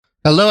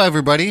Hello,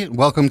 everybody.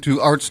 Welcome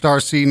to Art Star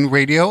Scene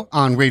Radio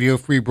on Radio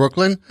Free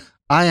Brooklyn.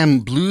 I am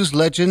blues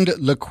legend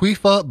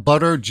Laquifa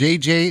Butter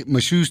JJ My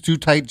Shoes Too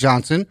Tight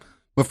Johnson.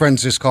 My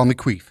friends just call me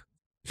Queef.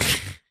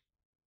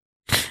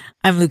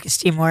 I'm Lucas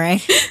T.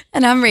 Moray.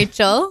 And I'm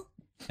Rachel.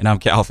 And I'm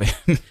Calvin.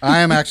 I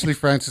am actually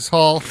Francis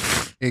Hall,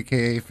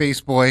 a.k.a.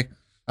 Faceboy.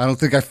 I don't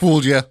think I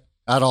fooled you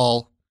at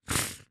all.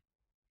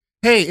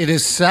 Hey, it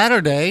is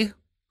Saturday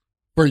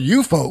for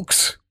you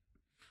folks.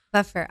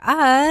 But for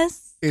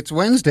us... It's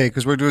Wednesday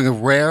because we're doing a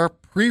rare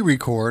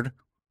pre-record.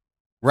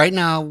 Right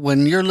now,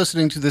 when you're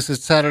listening to this,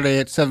 it's Saturday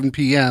at 7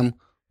 p.m.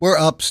 We're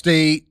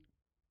upstate.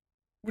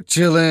 We're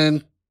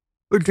chilling.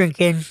 We're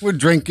drinking. We're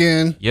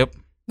drinking. Yep.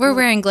 We're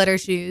wearing glitter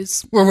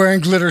shoes. We're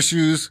wearing glitter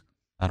shoes.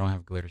 I don't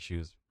have glitter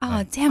shoes.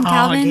 Oh, damn,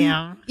 Calvin. Oh,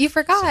 damn. You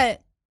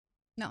forgot.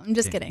 No, I'm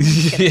just kidding. I'm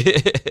just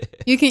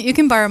kidding. You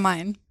can borrow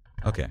mine.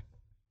 Okay.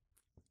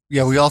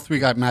 Yeah, we all three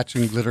got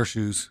matching glitter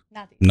shoes.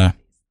 Not these. No.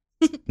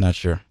 Not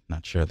sure.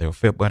 Not sure they'll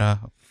fit, but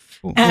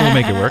we'll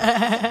make it work.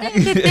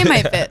 They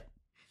might fit.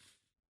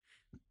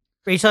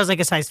 Rachel has like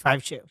a size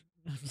 5 shoe.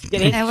 Just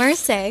kidding. I wear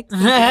 6.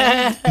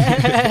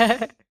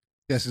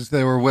 Yes, since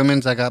they were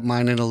women's, I got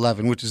mine in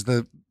 11, which is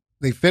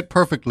they fit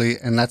perfectly,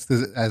 and that's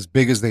as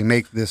big as they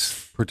make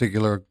this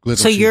particular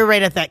glitter So shoe. you're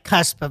right at that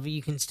cusp of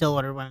you can still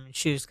order women's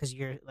shoes because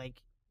you're like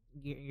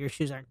your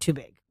shoes aren't too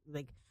big.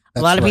 Like a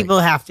That's lot of right. people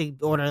have to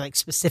order like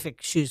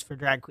specific shoes for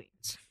drag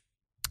queens.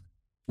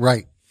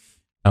 Right.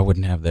 I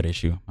wouldn't have that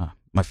issue.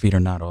 My feet are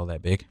not all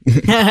that big.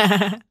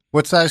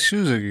 What size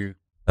shoes are you?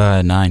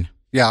 9.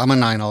 Yeah, I'm a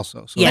 9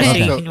 also. So, Yeah, so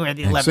Okay. you can wear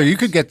the 11. so you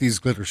could get these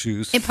glitter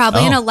shoes. It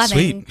probably an Oh, 11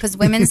 sweet. because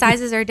women's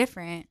sizes are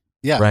different.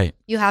 Yeah. Right.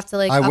 You have to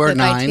like I up wear it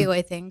by 9. 2,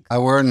 I think. I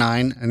wear a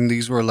 9, and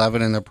these were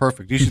 11, and they're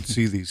perfect. You should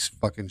see these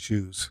fucking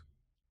shoes.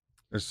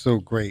 They're so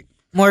great.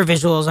 More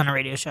visuals on a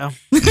radio show.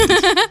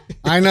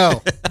 I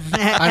know.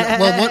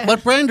 Well,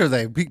 what brand are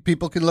they?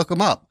 People can look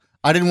them up.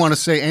 I didn't want to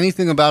say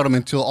anything about them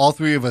until all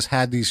three of us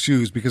had these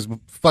shoes because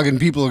fucking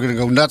people are going to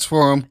go nuts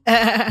for them.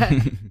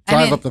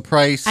 Drive up the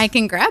price. I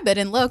can grab it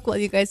and look while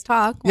you guys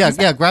talk.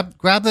 Yeah.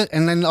 Grab it,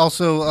 and then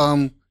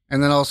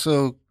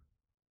also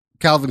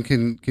Calvin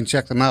can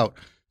check them out.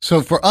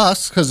 So for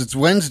us, because it's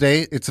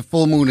Wednesday, it's a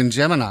full moon in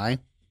Gemini.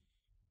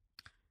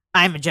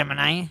 I'm a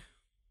Gemini.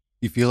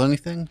 You feel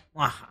anything?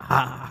 Wah.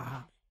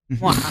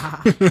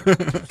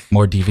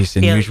 More devious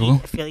than usual.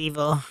 Feel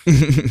evil.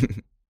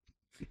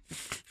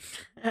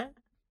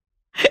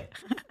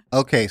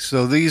 Okay,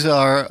 so these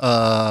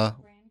are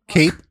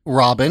Cape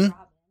Robin,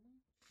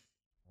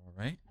 All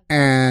right.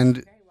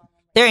 and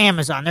They're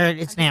Amazon.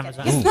 It's an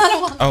Amazon. Ooh.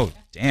 Oh,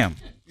 damn.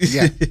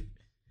 yeah,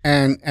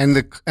 and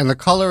the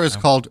color is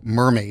called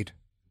Mermaid.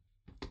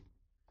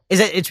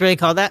 Is it? It's really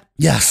called that?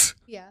 Yes.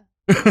 Yeah.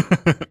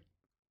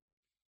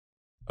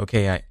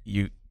 Okay,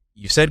 you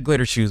said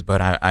glitter shoes,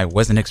 but I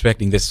wasn't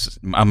expecting this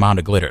amount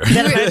of glitter.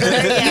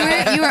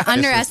 You were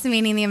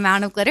underestimating the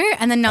amount of glitter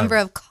and the number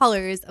of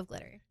colors of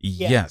glitter.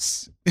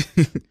 Yes.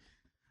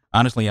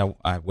 Honestly,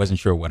 I wasn't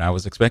sure what I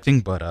was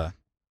expecting, but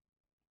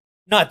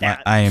Not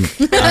that. I'm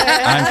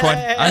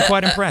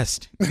quite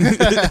impressed.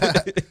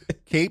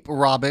 Cape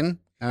Robin,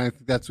 and I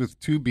think that's with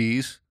 2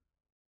 B's.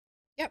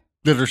 Yep.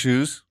 Glitter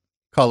shoes,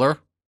 color,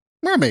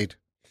 Mermaid.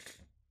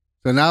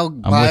 So now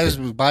buy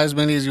as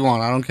many as you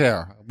want. I don't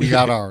care. We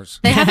got ours.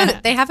 They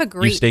have a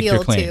great staked your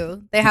heel claim.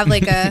 too. They have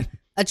like a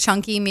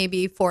chunky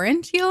maybe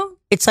 4-inch heel,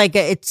 It's like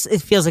it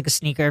feels like a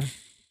sneaker.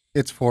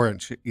 It's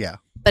 4-inch. Yeah.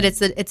 but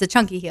it's a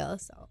chunky heel.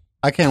 So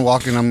I can't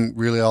walk in them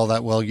really all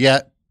that well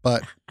yet,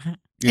 but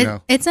you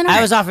know, it's an I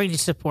art. was offering you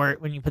support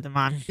when you put them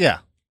on. yeah,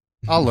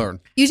 I'll learn.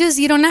 You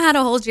don't know how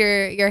to hold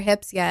your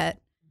hips yet.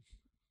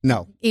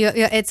 No.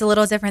 It's a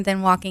little different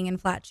than walking in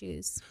flat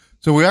shoes.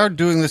 So we are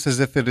doing this as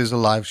if it is a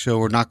live show.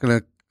 We're not going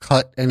to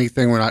cut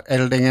anything. We're not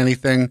editing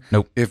anything.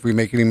 Nope. If we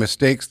make any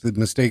mistakes, the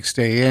mistakes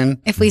stay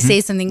in. If we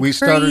say something We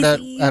started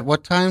crazy, at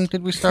what time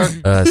did we start?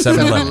 7-11.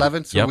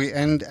 7:11. So Yep. we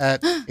end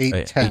at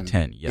 8:10.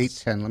 8:10,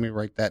 yes. 8:10. Let me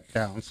write that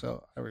down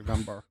so I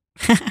remember.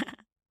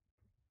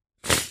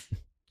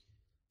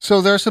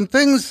 So there are some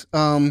things,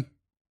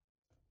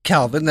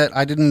 Calvin, that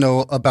I didn't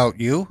know about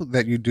you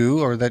that you do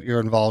or that you're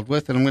involved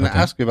with, and I'm going to Okay.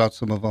 ask you about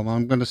some of them.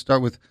 I'm going to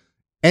start with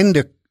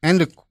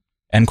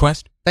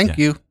EnQuest. Thank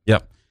you.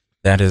 Yep.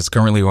 That is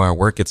currently where I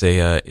work. It's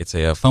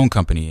a phone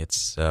company.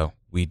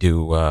 We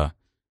do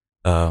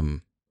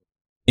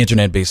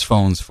internet-based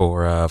phones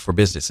for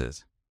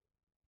businesses.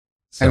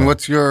 So And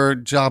what's your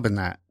job in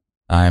that?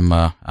 I'm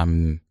a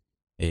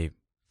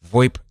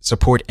VoIP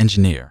support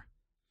engineer.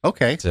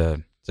 Okay. It's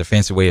a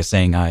fancy way of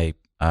saying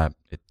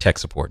tech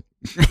support.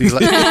 Do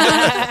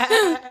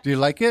you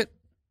like it?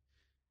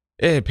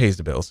 It pays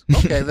the bills.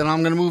 Okay, then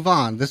I'm going to move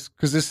on.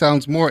 Because this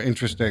sounds more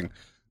interesting.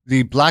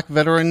 The Black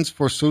Veterans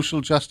for Social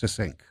Justice,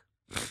 Inc.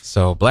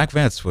 So Black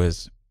Vets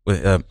is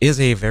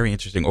a very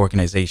interesting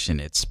organization.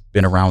 It's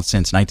been around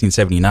since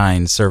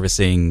 1979,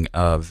 servicing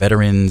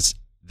veterans,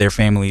 their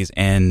families,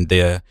 and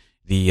the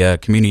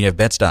community of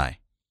Bed-Stuy.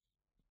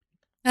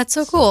 that's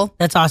so cool.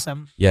 That's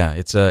awesome. Yeah,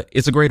 it's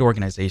a great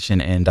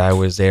organization, and I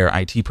was their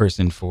IT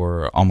person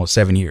for almost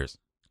 7 years.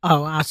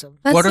 Oh, awesome.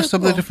 That's What are so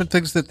some of the cool. different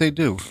things that they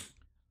do?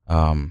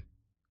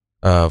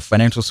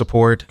 Financial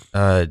support,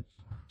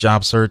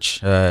 job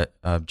search,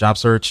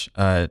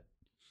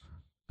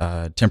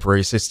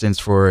 temporary assistance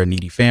for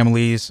needy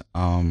families.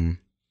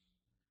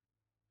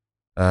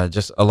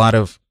 Just a lot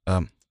of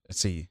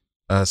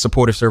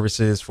supportive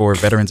services for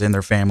veterans and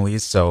their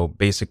families. So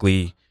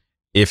basically,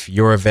 if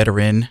you're a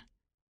veteran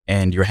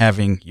and you're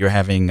having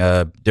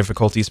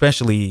difficulty,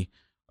 especially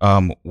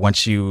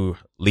once you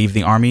leave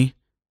the Army,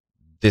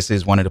 this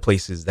is one of the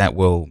places that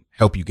will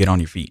help you get on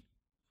your feet.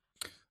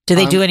 Do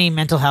they do any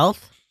mental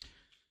health?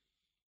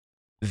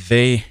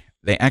 They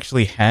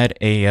actually had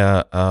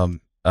a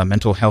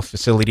mental health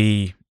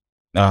facility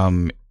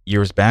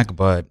years back,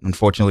 but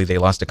unfortunately they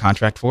lost a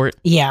contract for it.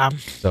 Yeah.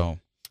 So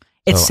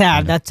It's So,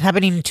 sad. That's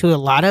happening to a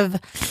lot of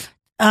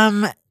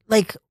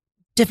like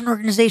different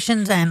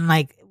organizations, and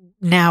like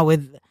now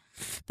with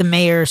the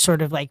mayor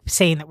sort of like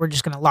saying that we're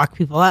just going to lock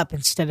people up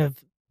instead of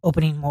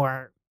opening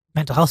more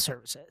mental health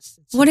services.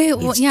 It's What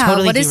totally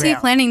is he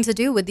derailed. planning to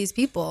do with these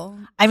people?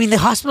 I mean, the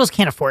hospitals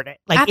can't afford it.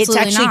 Like,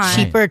 Absolutely it's actually not.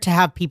 cheaper to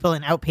have people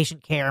in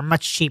outpatient care,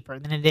 much cheaper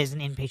than it is in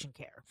inpatient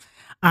care.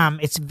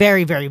 It's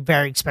very, very,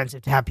 very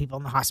expensive to have people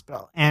in the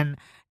hospital, and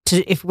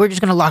if we're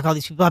just going to lock all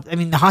these people up, I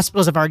mean, the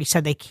hospitals have already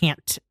said they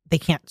can't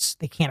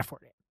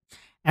afford it,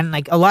 and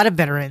like a lot of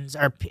veterans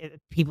are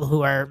people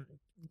who are,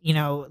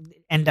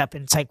 end up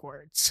in psych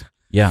wards.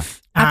 yeah,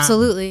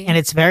 Absolutely. And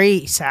it's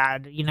very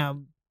sad.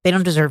 They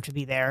don't deserve to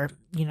be there.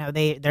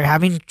 They're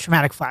having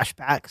traumatic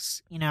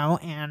flashbacks.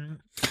 And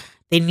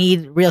they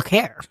need real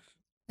care.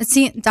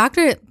 See,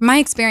 my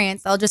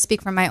experience, I'll just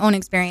speak from my own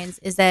experience,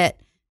 is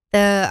that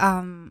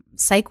the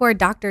psych ward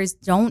doctors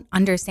don't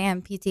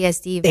understand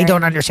PTSD. They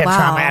don't understand well.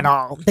 trauma at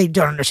all. They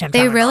don't understand. They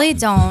trauma really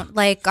at all. don't.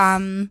 Like,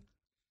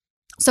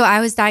 so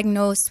I was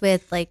diagnosed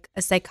with like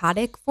a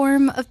psychotic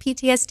form of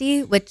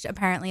PTSD, which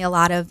apparently a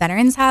lot of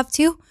veterans have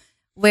too,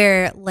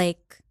 where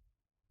like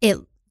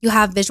you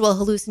have visual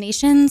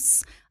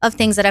hallucinations of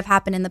things that have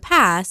happened in the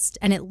past,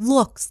 and it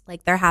looks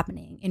like they're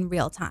happening in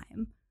real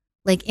time,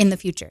 like in the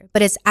future,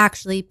 but it's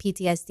actually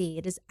PTSD.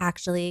 It is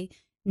actually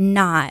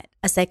not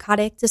a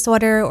psychotic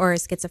disorder or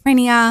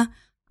schizophrenia.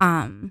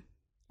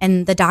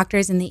 And the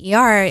doctors in the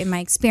ER, in my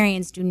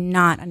experience, do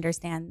not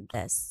understand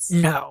this.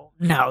 No.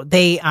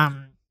 They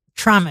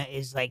trauma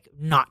is like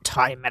not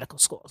taught in medical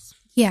schools.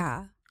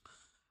 Yeah.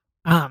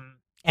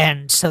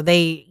 And so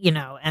they,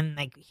 and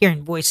like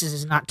hearing voices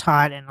is not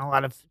taught, and a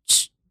lot of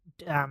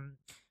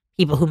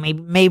people who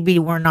maybe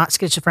were not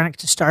schizophrenic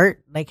to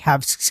start, like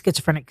have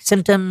schizophrenic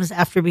symptoms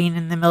after being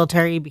in the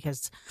military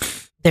because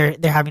they're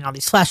having all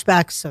these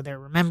flashbacks, so they're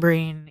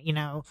remembering,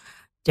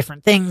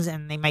 different things,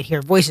 and they might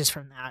hear voices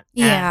from that.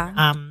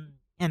 Yeah.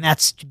 And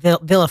that's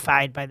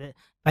vilified by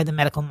the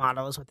medical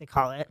model is what they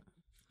call it.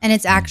 And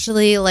it's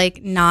actually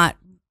like not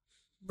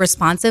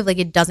responsive. Like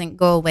it doesn't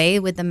go away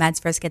with the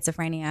meds for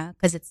schizophrenia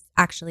because it's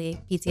actually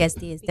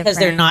PTSD is different. Because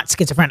they're not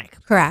schizophrenic.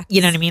 Correct.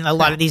 You know what I mean? A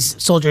lot of these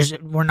soldiers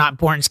were not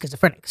born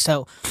schizophrenic.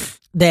 So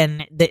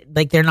then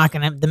they're not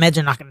going to, the meds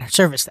are not going to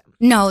service them.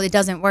 No, it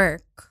doesn't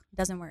work. It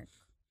doesn't work.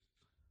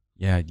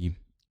 yeah.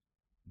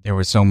 There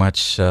was so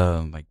much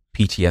like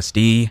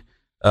PTSD,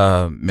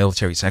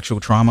 military sexual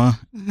trauma,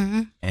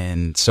 Mm-hmm.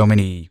 and so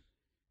many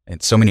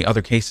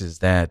other cases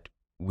that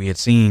we had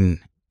seen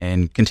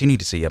and continue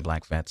to see at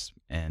Black Vets,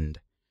 and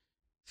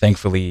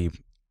thankfully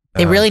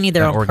They really need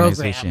their that own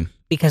organization. program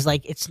because they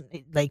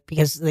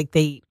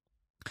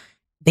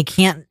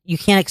can't, you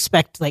can't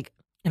expect like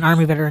an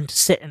Army veteran to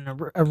sit in a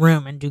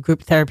room and do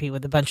group therapy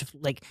with a bunch of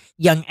like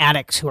young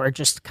addicts who are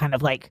just kind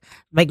of like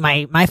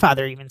my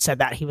father even said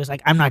that. He was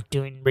like, I'm not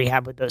doing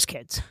rehab with those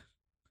kids.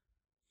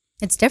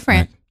 It's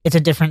different. It's a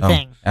different Oh,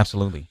 thing.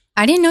 absolutely.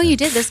 I didn't know you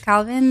did this,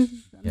 Calvin.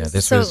 Yeah,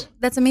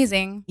 That's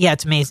amazing. Yeah,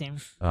 it's amazing.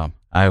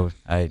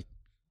 I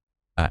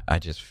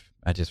just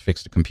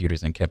fixed the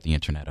computers and kept the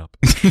internet up.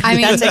 I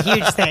mean, That's a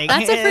huge thing.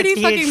 That's a pretty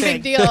It's a huge fucking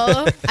thing. big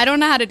deal. I don't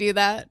know how to do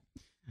that.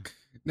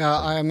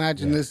 Now, I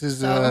imagine this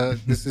is a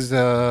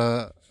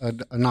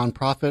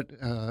nonprofit,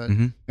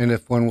 Mhm. and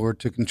if one were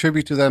to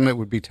contribute to them, it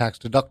would be tax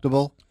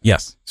deductible.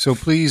 Yes. So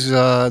please,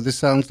 this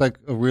sounds like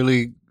a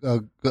really a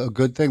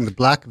good thing. The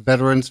Black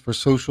Veterans for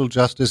Social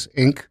Justice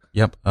Inc.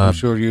 Yep. I'm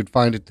sure you'd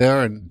find it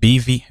there, and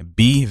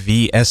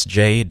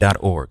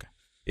bvsj.org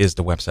is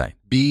the website.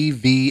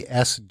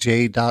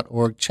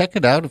 bvsj.org. Check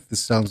it out if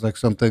this sounds like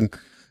something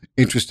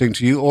interesting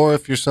to you, or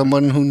if you're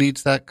someone who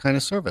needs that kind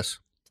of service.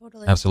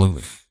 Totally.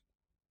 Absolutely.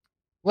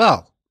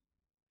 Well,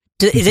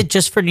 Is it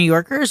just for New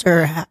Yorkers,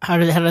 or how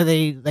do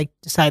they like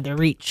decide their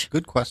reach?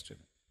 good question.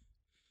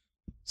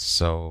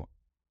 So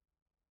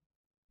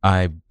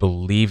I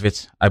believe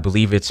it's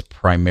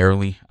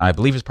primarily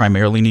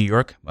New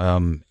York.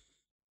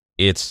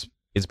 It's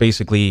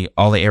basically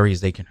all the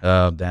areas they can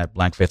that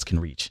Black Vets can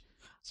reach.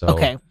 So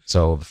Okay.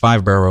 So the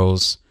 5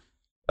 boroughs,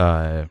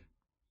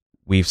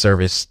 we've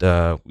serviced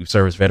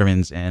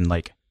veterans and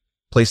like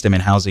placed them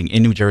in housing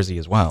in New Jersey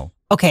as well.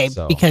 Okay,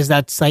 So- because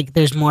that's like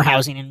there's more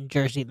housing in New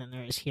Jersey than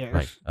there is here.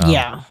 Right.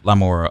 Yeah. A lot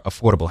more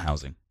affordable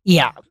housing.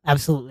 Yeah,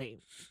 absolutely.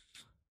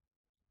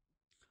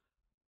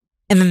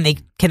 And then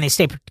can they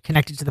stay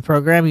connected to the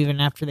program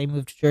even after they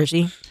move to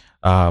Jersey?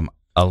 A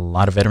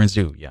lot of veterans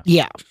do. Yeah.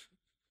 Yeah.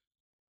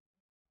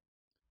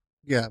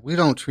 Yeah, we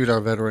don't treat our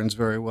veterans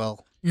very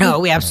well. No,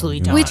 we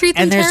absolutely No, don't. We treat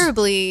them And there's,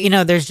 terribly.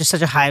 there's just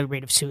such a high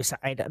rate of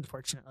suicide,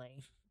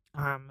 unfortunately.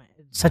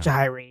 Such a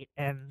high rate.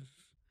 And,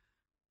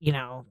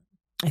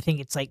 I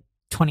think it's like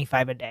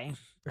 25 a day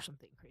or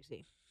something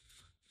crazy.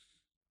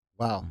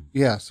 Wow.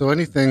 Yeah. So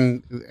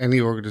anything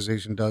any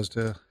organization does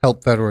to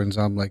help veterans,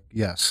 I'm like,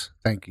 yes,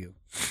 thank you.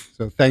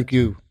 So thank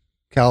you,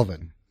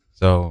 Calvin.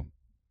 So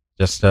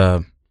just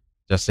a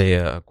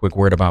quick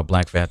word about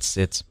Black Vets.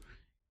 It's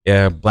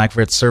Black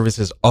Vets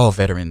services all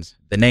veterans.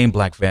 The name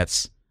Black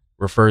Vets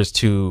refers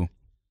to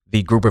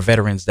the group of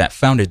veterans that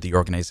founded the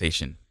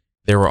organization.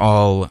 They were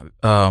all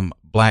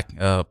black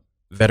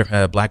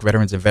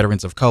veterans and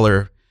veterans of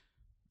color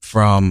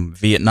from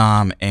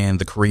Vietnam and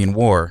the Korean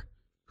War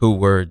who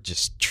were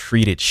just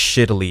treated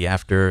shittily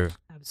after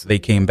they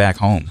came back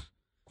home.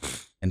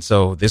 And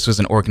so this was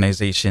an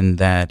organization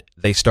that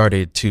they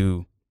started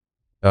to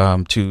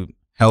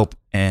help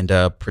and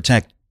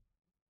protect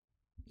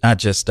not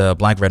just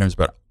Black veterans,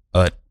 but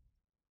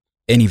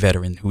any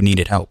veteran who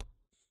needed help.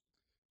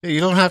 Yeah, you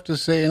don't have to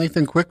say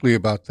anything quickly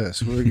about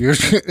this.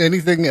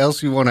 Anything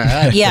else you want to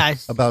add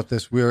about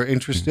this? We are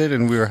interested,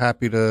 and we are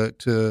happy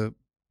to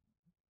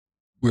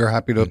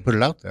put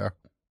it out there.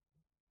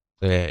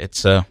 So yeah,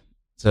 it's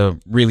a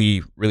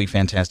really, really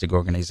fantastic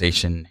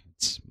organization.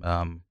 It's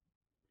an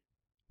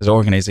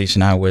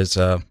organization I was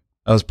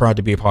proud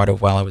to be a part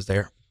of while I was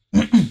there.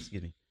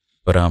 Excuse me.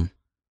 But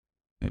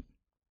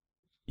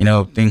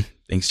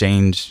things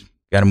change.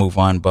 Got to move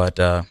on. But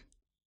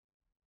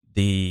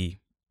the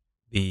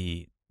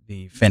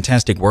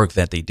fantastic work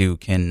that they do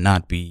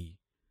cannot be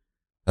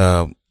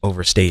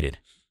overstated.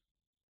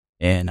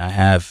 And I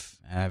have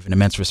an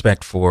immense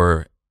respect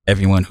for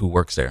everyone who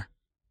works there.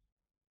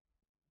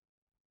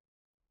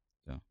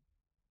 So,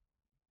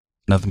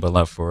 nothing but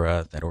love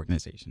for that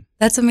organization.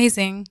 That's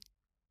amazing.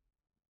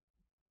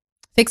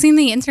 Fixing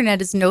the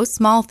internet is no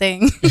small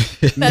thing.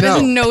 That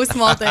is no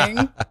small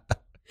thing.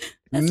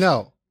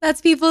 That's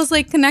people's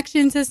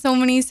connection to so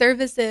many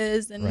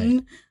services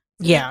and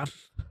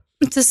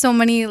to so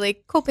many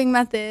coping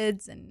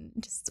methods, and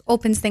just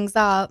opens things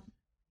up.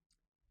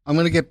 I'm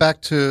going to get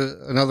back to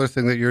another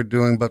thing that you're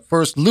doing, but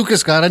first,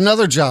 Lucas got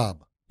another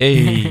job.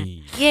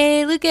 Hey.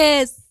 Yay,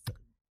 Lucas.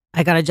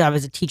 I got a job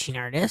as a teaching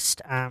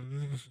artist,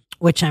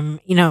 which I'm,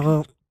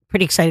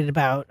 pretty excited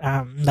about.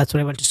 That's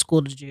what I went to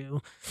school to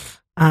do.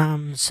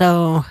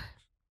 So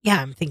yeah,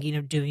 I'm thinking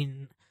of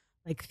doing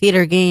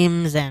theater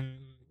games and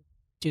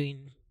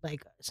doing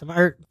some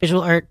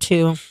visual art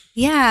too.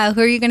 Yeah.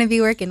 Who are you going to be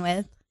working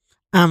with?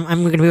 I'm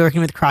going to be working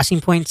with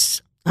Crossing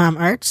Points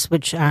Arts,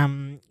 which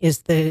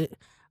is the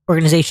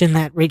organization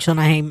that Rachel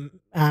and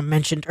I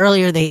mentioned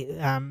earlier. They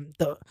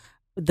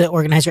the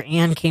organizer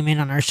Anne came in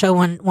on our show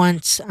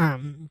once,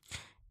 and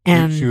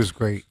she was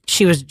great.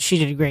 She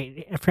did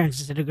great.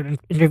 Frances did a good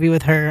interview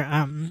with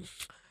her.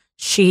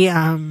 She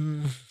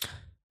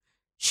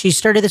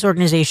started this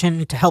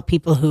organization to help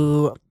people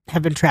who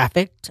have been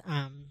trafficked,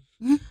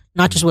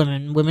 not just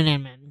women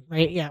and men,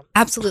 right? Yeah,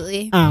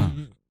 absolutely.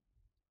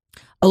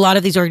 A lot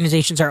of these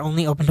organizations are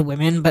only open to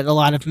women, but a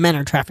lot of men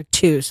are trafficked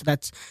too. So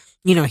that's,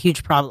 a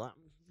huge problem.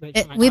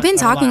 We've been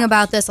talking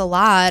about this a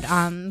lot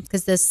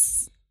because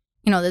this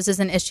is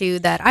an issue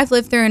that I've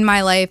lived through in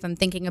my life. I'm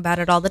thinking about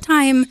it all the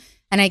time.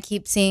 And I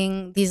keep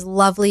seeing these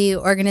lovely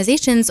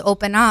organizations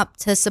open up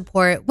to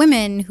support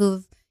women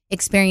who've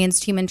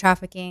experienced human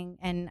trafficking.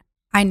 And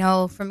I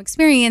know from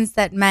experience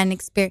that men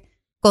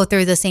go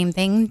through the same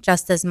thing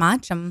just as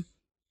much. I'm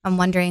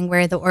wondering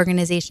where the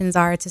organizations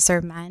are to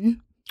serve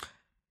men.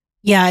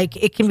 Yeah,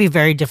 it can be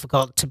very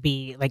difficult to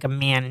be a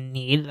man in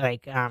need.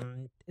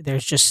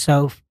 There's just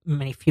so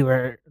many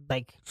fewer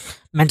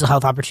mental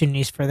health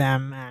opportunities for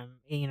them.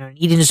 In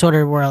eating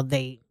disorder world,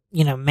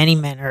 many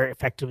men are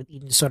affected with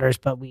eating disorders,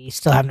 but we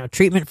still have no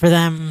treatment for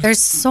them.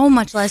 There's so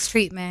much less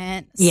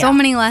treatment, so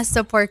many less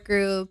support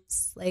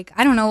groups.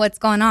 I don't know what's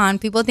going on.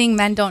 People think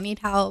men don't need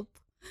help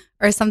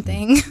or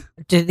something.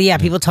 Yeah,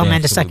 people tell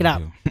men to suck it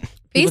up.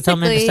 People tell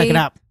men to suck it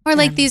up. Or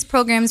these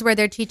programs where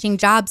they're teaching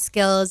job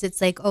skills.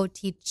 It's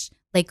teach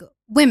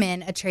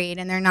women a trade,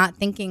 and they're not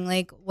thinking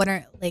what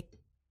are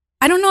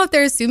I don't know if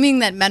they're assuming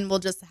that men will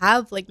just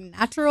have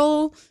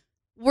natural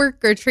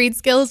work or trade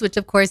skills, which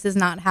of course is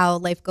not how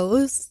life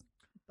goes.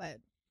 But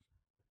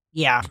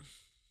yeah,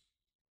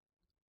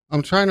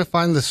 I'm trying to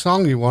find the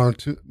song you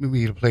wanted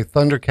me to play.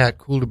 Thundercat,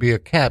 Cool to Be a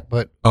Cat,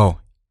 but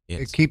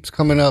it keeps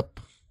coming up.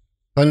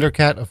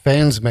 Thundercat, A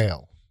Fan's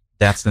Mail.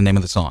 That's the name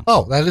of the song.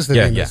 Oh, that is the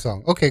name of the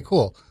song. Okay,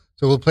 cool.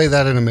 So we'll play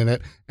that in a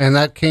minute. And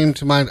that came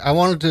to mind. I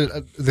wanted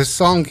to. This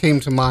song came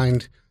to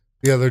mind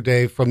the other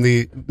day from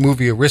the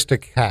movie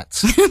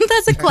Aristocats.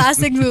 That's a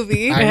classic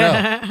movie. I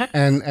know.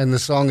 And the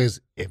song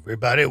is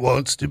Everybody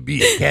Wants to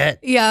Be a Cat.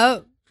 Yeah.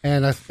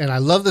 And I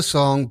love the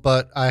song,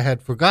 but I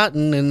had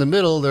forgotten in the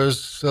middle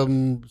there's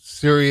some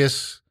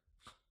serious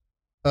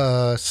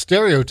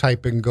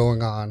stereotyping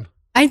going on.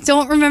 I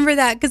don't remember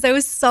that because I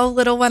was so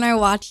little when I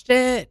watched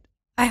it.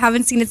 I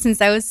haven't seen it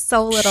since I was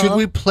so little. Should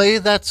we play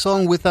that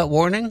song with that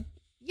warning?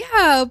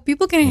 Yeah,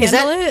 people can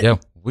handle it. Yeah.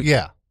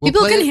 Yeah. We'll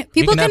People play can it.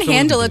 people can can absolutely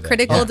handle do a that.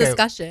 critical Okay.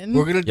 discussion.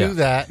 We're gonna do Yeah.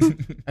 that,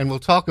 and we'll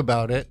talk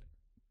about it,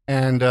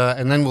 and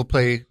then we'll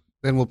play.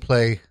 Then we'll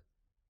play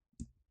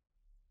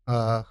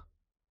the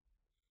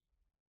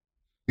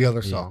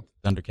other song.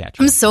 Thundercatcher.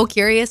 I'm so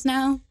curious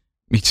now.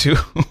 Me too.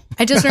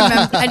 I just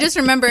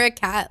remember a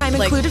cat I'm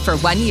like included for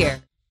 1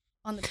 year.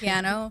 on the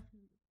piano.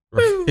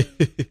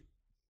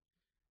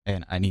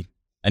 And I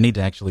need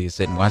to actually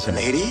sit and watch it.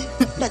 Lady,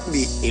 let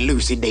me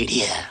elucidate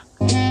here.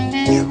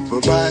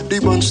 Everybody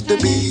wants to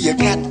be a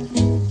cat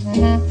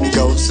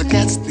because a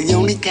cat's the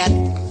only cat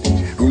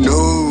who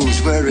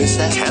knows where it's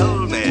at. Tell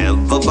me,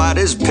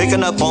 everybody's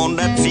picking up on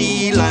that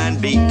feline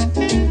beat.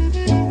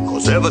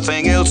 Cause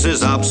everything else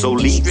is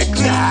obsolete.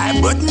 Strictly high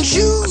button A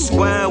shoes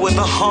square with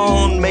a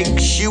horn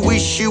makes you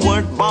wish you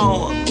weren't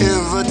born.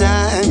 every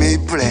time he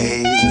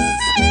plays.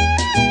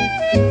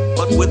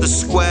 But with the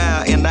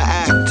square in the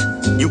act,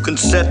 you can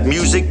set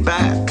music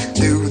back.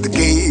 To the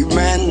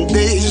caveman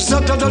days.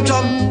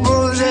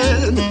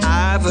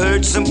 I've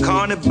heard some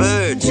corny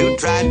birds who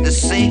tried to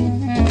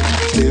sing.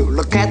 Still,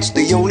 a cat's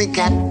the only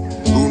cat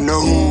who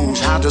knows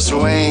how to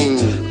swing.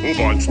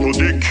 Wants to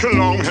dick,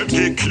 long head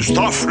kick,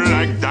 stuff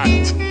like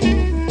that.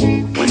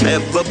 When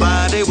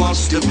everybody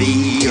wants to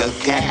be a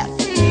cat.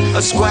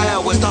 A square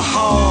with a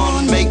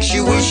horn makes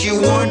you wish you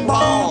weren't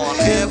born.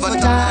 Every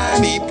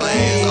time he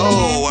plays,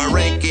 oh, a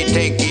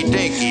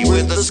rinky-tinky-tinky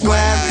with a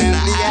square in the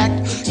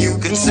act. You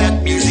can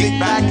set music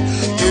back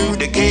to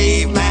the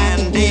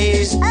caveman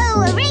days.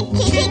 Oh, a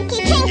rinky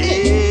tinky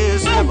tinky.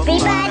 Yes,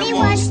 Everybody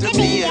wants to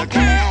be a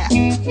cat.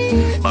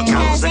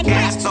 Because the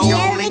cat's the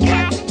only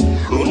cat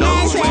who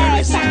knows where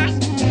it's at.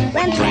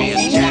 When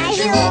playing jazz,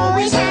 you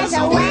always has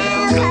a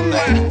welcome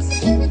mat.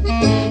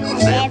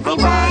 Cause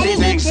everybody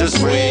thinks a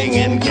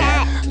swinging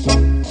cat.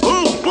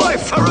 Oh boy,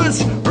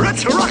 fellas,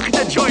 let's rock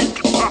the joint.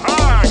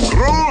 Ha-ha,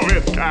 groove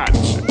it, cat.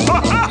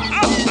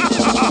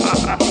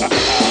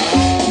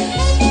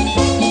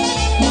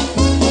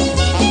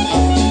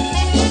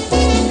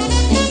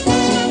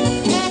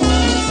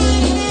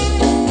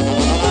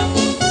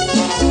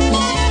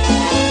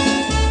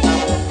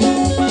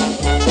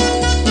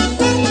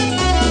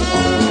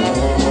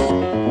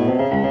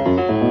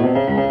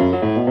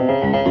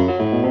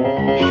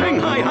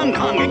 Shanghai, Hong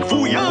Kong, and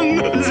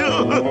Fuyang.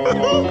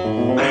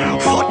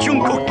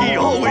 Fortune cookie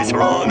always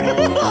wrong.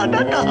 Not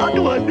the hot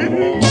one.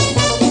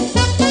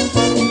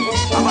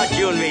 How about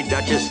you and me,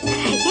 Duchess?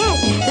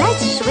 Yes,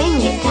 let's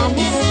swing it,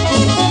 Thomas.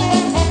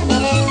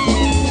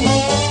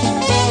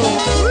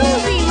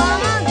 Groovy,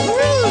 Mama,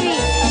 groovy.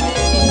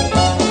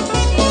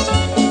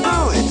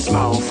 Blow it,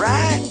 small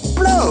fry.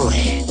 Blow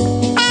it.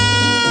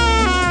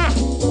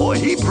 Boy,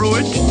 he blew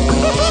it.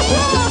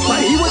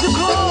 But he was a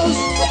close.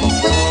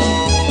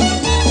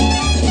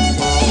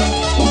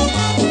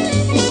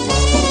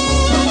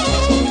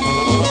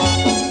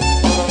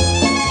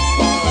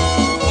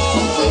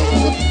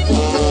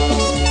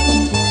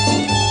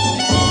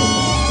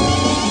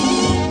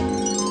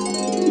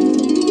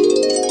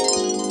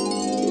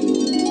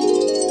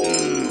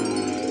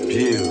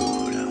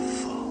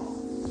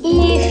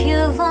 If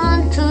you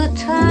want to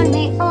turn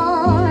me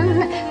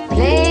on,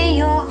 play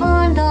your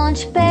horn, don't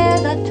spare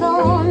the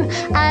tone,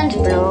 and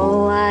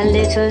blow a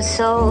little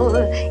soul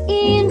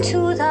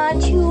into the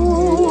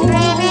tune.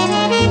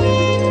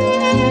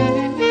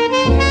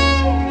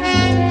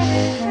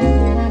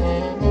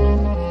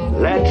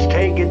 Let's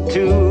take it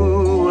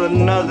to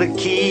another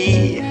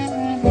key.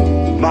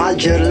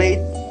 Modulate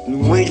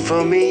and wait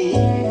for me.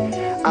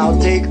 I'll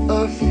take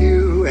a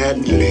few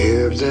ad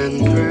libs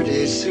and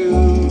pretty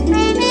soon.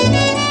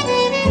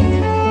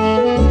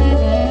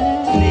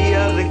 The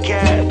other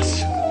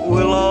cats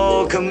will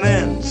all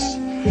commence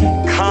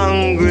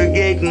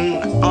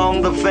congregating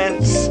on the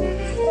fence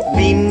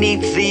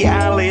beneath the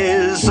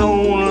alley's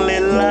only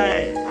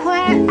light.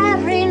 Where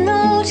every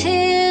note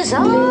is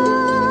out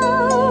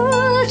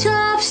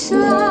of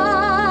sight.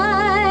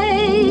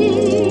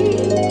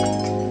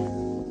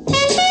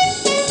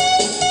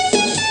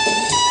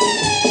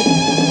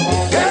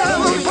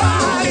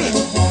 Everybody,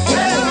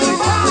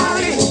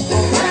 everybody,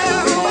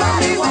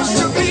 everybody wants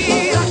to be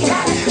a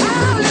cat.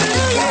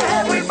 Hallelujah,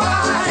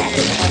 everybody,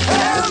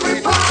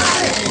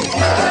 everybody,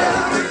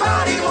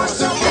 everybody wants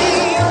to be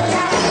a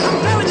cat.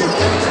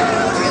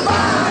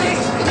 Everybody,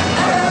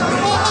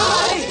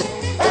 everybody,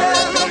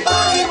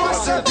 everybody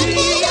wants to be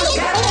a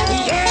cat.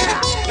 Yeah,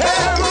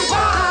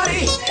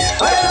 everybody,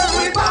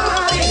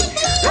 everybody,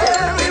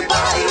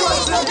 everybody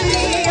wants to be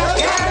a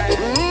cat.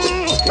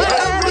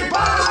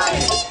 Everybody,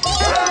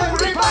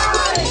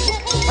 everybody,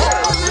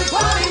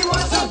 everybody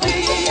wants to be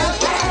a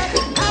cat.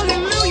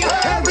 Hallelujah,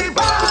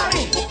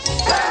 everybody,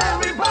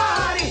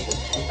 everybody,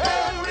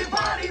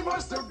 everybody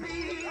wants to be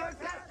a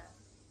cat.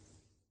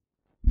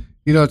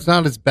 You know, it's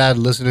not as bad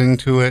listening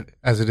to it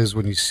as it is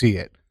when you see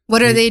it.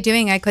 What are they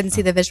doing? I couldn't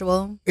see the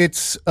visual.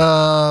 It's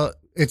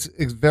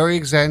very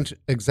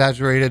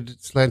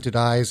exaggerated, slanted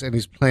eyes, and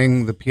he's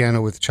playing the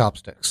piano with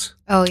chopsticks.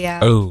 Oh yeah.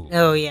 Oh.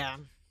 Oh yeah.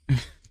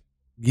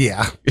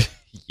 Yeah.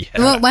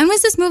 Yeah. When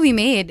was this movie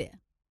made?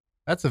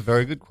 That's a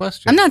very good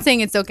question. I'm not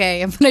saying it's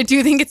okay, but I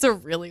do think it's a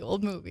really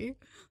old movie.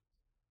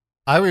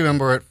 I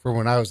remember it from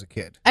when I was a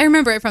kid. I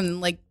remember it from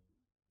like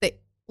the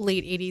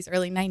late 80s,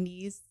 early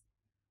 90s.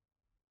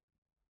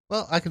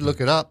 Well, I could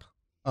look it up.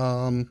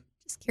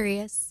 Just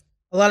curious.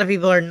 A lot of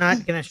people are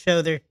not going to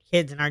show their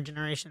kids in our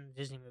generation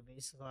Disney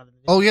movies. A lot of the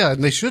Oh yeah,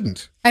 and they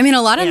shouldn't. I mean,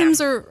 a lot of Yeah.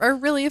 them are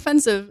really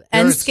offensive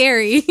and There's-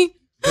 scary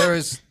There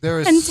is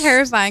and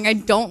terrifying. I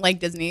don't like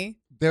Disney.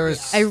 There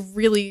is I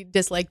really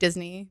dislike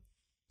Disney.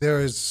 there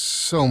is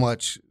so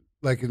much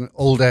like in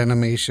old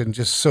animation,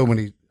 just so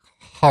many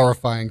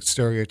horrifying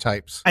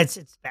stereotypes. It's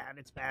bad.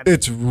 It's bad.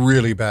 It's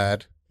really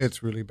bad.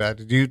 It's really bad.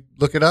 Did you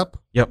look it up?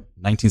 Yep,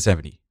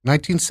 1970.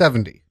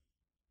 1970.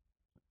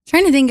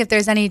 Trying to think if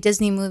there's any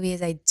Disney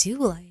movies I do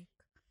like.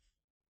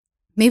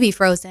 Maybe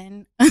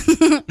Frozen.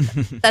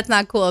 That's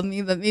not cool of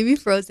me, but maybe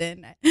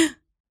Frozen.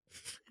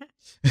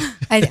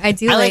 I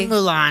do I like like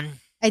Mulan.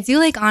 I do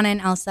like Anna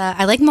and Elsa.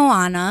 I like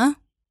Moana.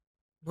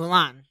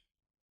 Mulan.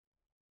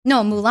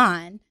 No,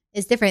 Mulan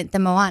is different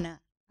than Moana.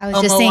 I was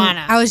Oh, just Moana.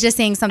 saying. I was just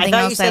saying I something thought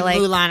you else said I like.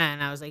 Mulan,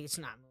 and I was like, it's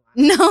not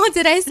No,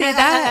 did I say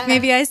that?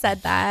 Maybe I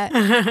said that.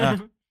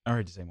 Mulan. I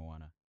heard you say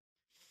Moana.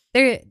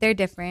 They're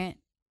different.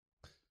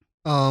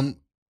 And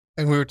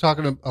we were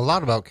talking a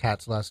lot about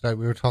cats last night.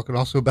 We were talking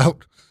also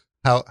about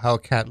how a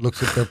cat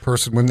looks at their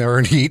person when they're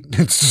in heat.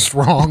 It's just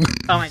wrong.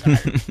 Oh my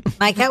god.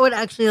 My cat would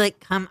actually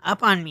like come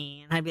up on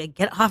me, and I'd be like,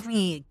 "Get off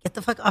me! Get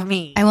the fuck off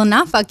me!" I will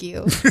not fuck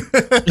you.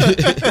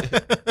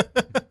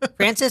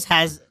 Francis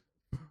has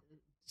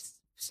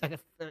stuck a.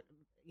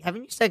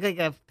 Haven't you stuck like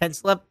a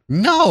pencil up?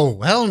 No,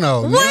 hell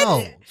no,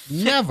 What? no,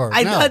 never.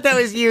 I no. thought that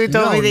was you. Who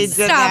told No, me they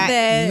did Stop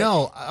that. it.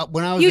 No,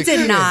 when I was You a did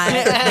kid, not.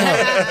 No.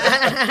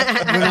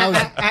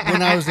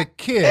 when I was a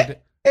kid,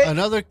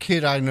 another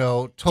kid I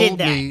know told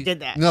me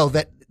did that. No,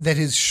 that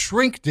his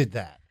shrink did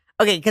that,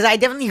 Okay, because I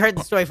definitely heard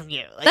the story from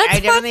you. Like, That's I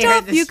definitely fucked heard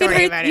up. the You could story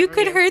hurt. about You it from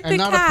could hurt and the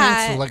not cat. a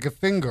pencil, like a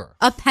finger.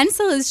 A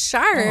pencil is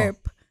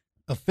sharp.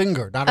 A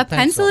finger, not A a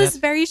pencil pencil. is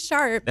very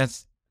sharp.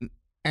 That's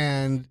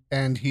And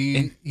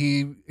he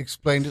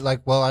explained it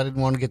like, well, I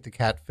didn't want to get the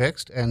cat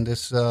fixed, and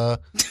this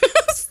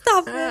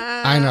Stop it.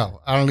 I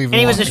know, I don't even. And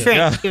he was want a to. shrink.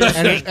 Yeah. He was a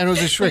And shrink. it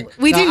was a shrink.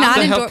 We do Now, not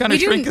the hell endorse. kind We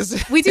of shrink is do.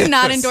 this? We do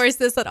not endorse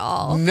this at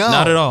all. No,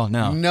 Not at all,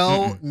 no.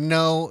 no,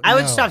 no. I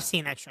would no. stop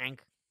seeing that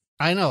shrink.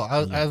 I know. I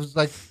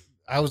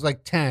was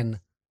like 10,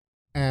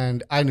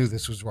 and I knew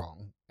this was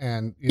wrong.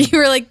 And You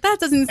were like, that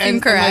doesn't seem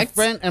correct.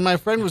 And my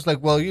friend was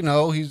like, well, you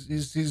know,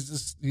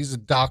 he's a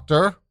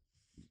doctor.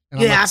 And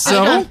You I'm like, have to I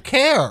stop- don't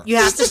care. You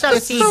have to stop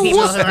It's seeing so people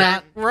what's who are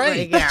not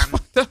right. Yeah.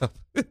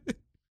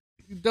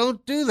 You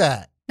don't do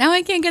that. Now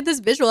I can't get this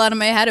visual out of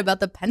my head about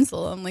the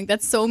pencil. I'm like,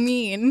 that's so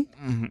mean.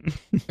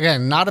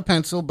 Again, not a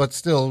pencil, but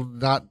still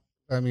not.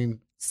 I mean,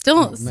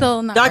 Still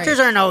man. not. Doctors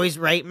right. aren't always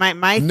right. My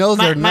No,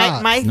 they're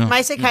not. No.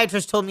 My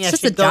psychiatrist told me It's I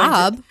just should a go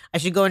job. into I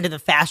should go into the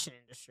fashion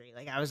industry.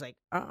 Like I was like,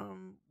 what?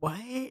 What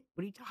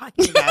are you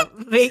talking about?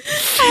 Like,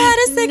 I had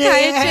a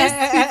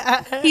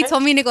psychiatrist. He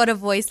told me to go to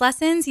voice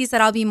lessons. He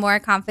said I'll be more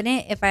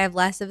confident if I have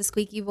less of a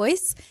squeaky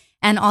voice,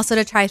 and also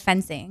to try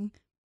fencing.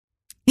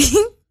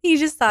 He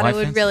just thought Why it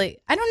would fencing? really,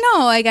 I don't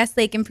know, I guess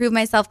like improve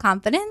my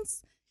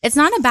self-confidence. It's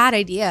not a bad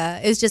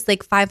idea. It was just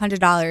like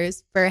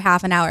 $500 for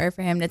half an hour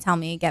for him to tell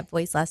me get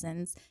voice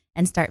lessons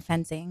and start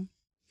fencing.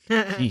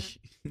 Sheesh.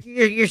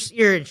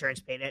 your insurance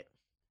paid it.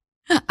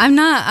 I'm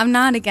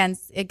not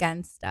against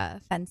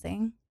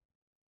fencing.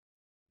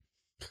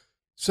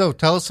 so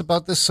tell us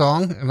about this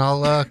song, and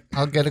I'll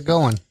get it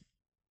going.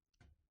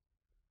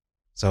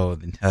 So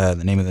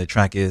the name of the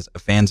track is A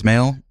Fan's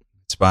Mail.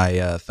 It's by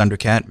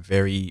Thundercat,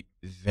 very,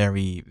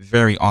 very,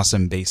 very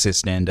awesome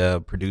bassist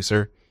and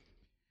producer.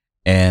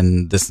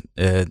 And this,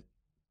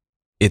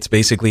 it's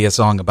basically a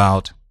song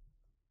about,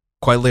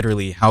 quite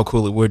literally, how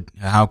cool it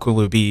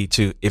would be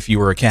to if you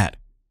were a cat.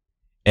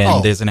 And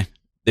Oh. there's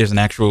an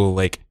actual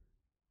like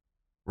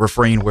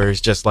refrain where it's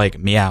just like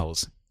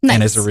meows, Nice.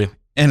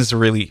 and it's a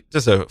really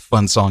just a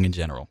fun song in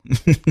general.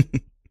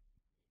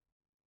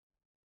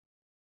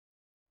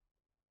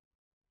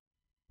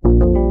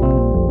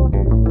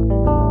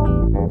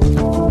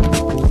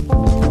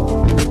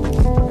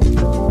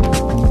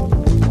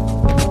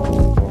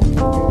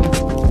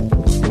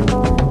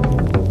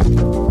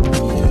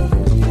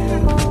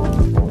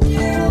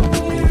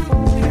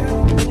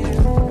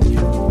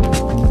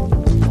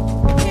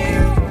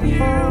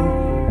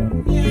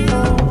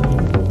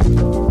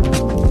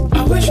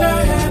 I wish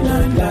I had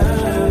 9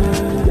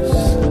 lives.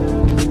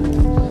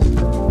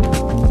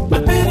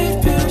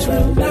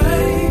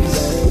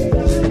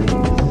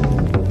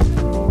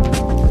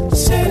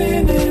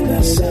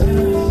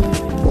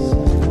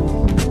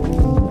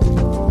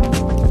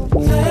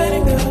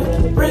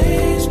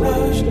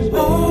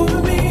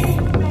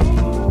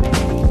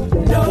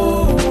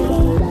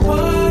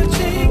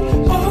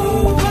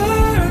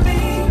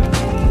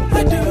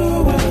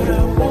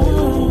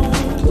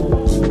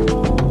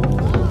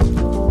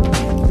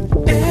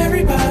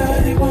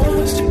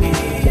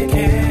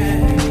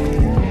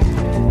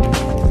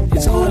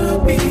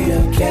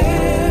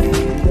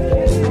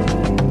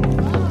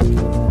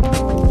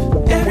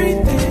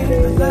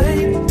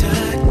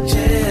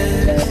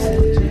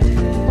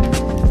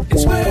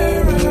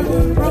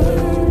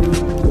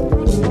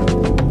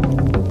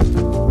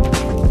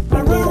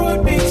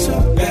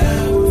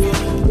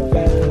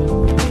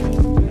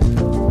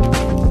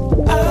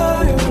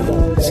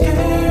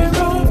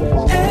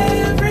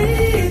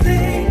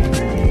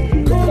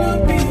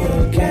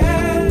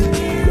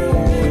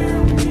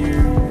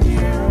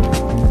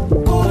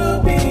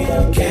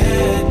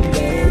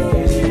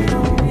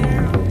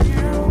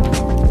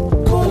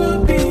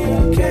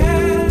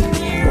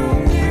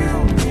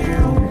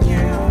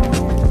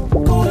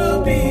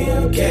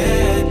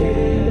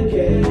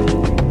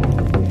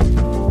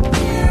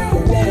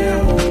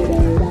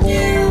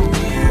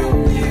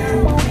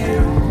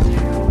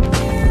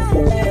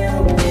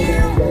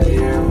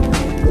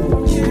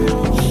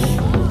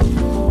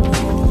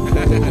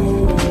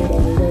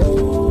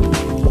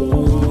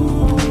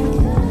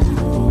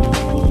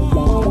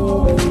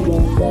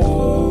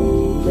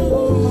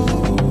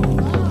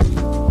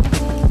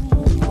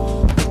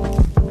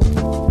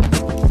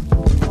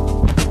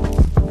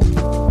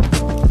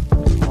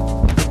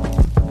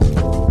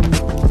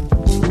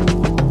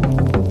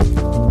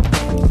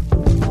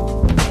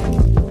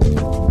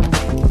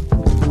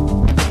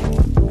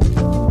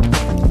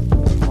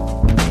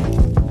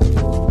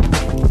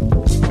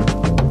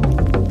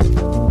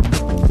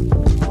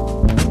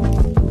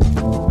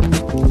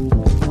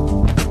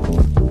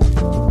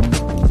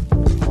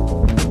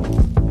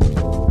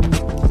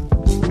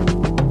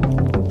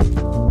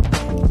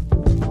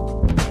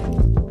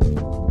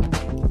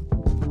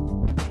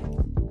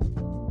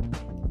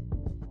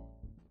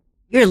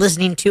 You're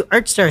listening to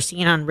Art Star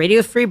Scene on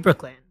Radio Free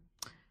Brooklyn.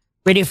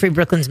 Radio Free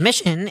Brooklyn's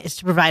mission is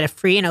to provide a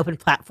free and open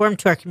platform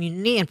to our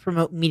community and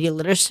promote media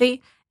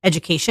literacy,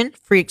 education,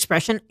 free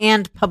expression,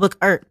 and public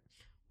art.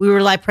 We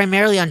rely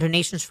primarily on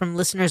donations from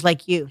listeners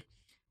like you.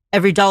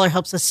 Every dollar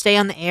helps us stay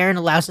on the air and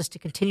allows us to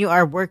continue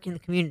our work in the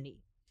community.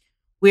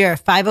 We are a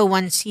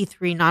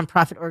 501c3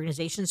 nonprofit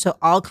organization, so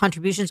all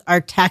contributions are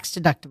tax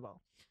deductible.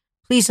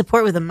 Please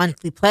support with a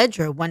monthly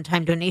pledge or a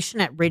one-time donation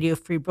at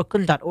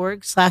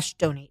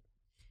radiofreebrooklyn.org/donate.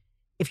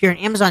 If you're an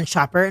Amazon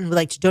shopper and would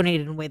like to donate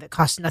in a way that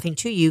costs nothing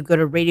to you, go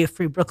to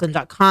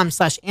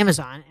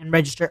radiofreebrooklyn.com/Amazon and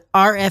register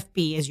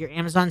RFB as your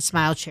Amazon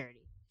Smile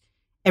charity.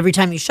 Every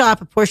time you shop,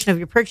 a portion of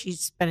your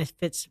purchase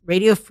benefits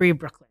Radio Free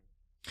Brooklyn.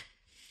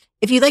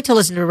 If you'd like to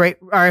listen to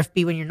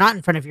RFB when you're not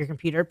in front of your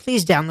computer,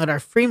 please download our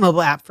free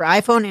mobile app for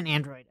iPhone and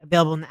Android,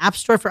 available in the App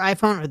Store for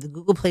iPhone or the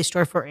Google Play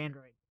Store for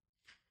Android.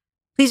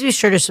 Please be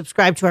sure to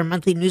subscribe to our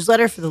monthly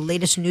newsletter for the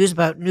latest news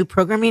about new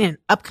programming and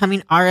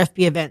upcoming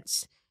RFB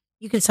events.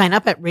 You can sign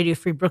up at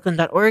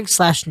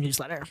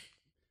radiofreebrooklyn.org/newsletter.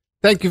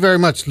 Thank you very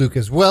much,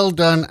 Lucas. Well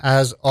done,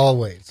 as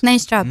always.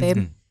 Nice job,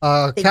 babe.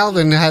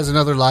 Calvin has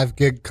another live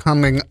gig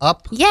coming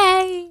up.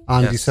 Yay!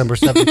 On December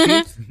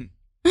 17th.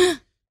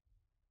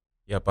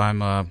 Yep,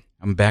 I'm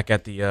back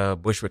at the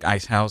Bushwick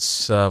Ice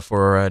House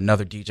for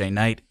another DJ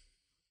night.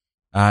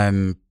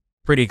 I'm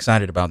pretty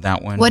excited about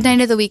that one. What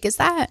night of the week is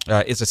that?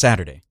 It's a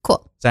Saturday.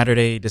 Cool.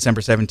 Saturday,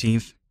 December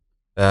 17th.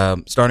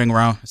 Starting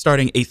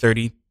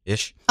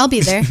 8:30-ish. I'll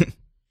be there.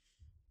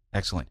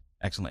 Excellent.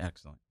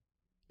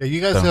 Yeah, you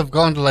guys have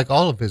gone to like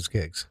all of his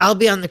gigs. I'll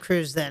be on the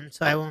cruise then,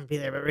 so I won't be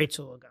there, but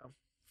Rachel will go.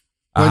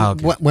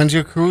 When's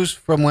your cruise?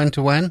 From when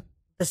to when?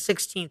 The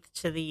 16th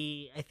to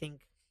the, I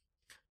think,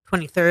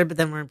 23rd, but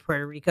then we're in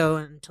Puerto Rico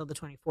until the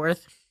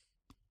 24th.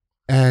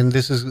 And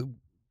this is,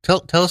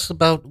 tell us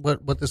about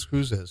what this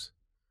cruise is.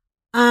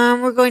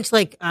 We're going to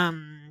like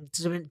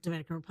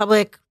Dominican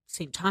Republic,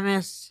 St.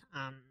 Thomas.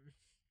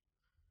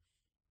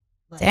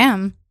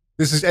 Damn.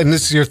 This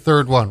is your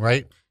third one,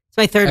 right? It's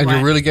my third one. And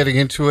you're really getting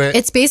into it.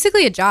 It's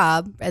basically a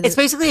job. It's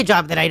basically a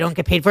job that I don't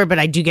get paid for, but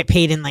I do get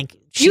paid in like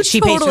she pays for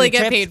totally the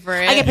get trip. paid for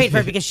it. I get paid for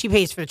it because she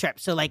pays for the trip.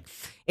 So like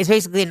it's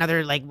basically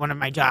another like one of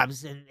my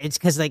jobs, and it's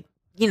because like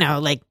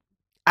like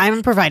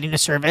I'm providing a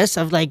service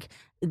of like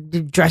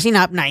dressing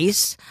up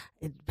nice,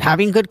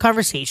 having good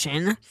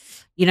conversation.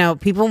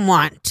 People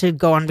want to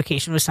go on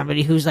vacation with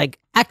somebody who's like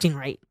acting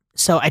right.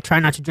 So I try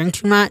not to drink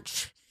too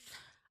much.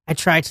 I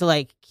try to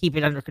like keep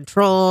it under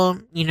control.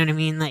 You know what I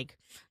mean? Like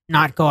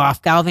not go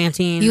off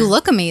gallivanting. You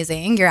look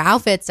amazing. Your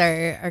outfits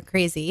are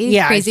crazy.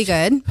 Yeah, crazy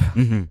good.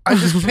 Mm-hmm. I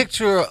just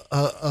picture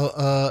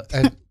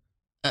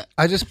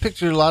I just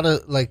picture a lot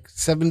of like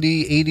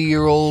 70,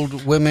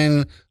 80-year-old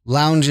women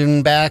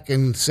lounging back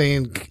and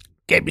saying,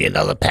 "Get me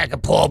another pack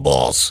of Paul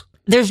balls."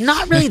 There's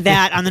not really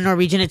that on the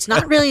Norwegian. It's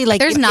not really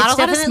like there's not it's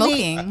a lot of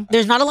smoking.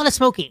 There's not a lot of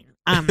smoking.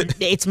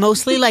 It's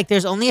mostly like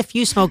there's only a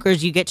few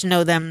smokers. You get to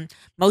know them.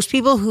 Most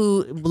people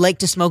who like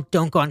to smoke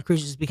don't go on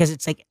cruises because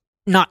it's like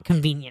not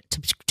convenient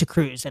to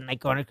cruise and like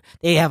go on.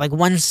 They have like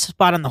one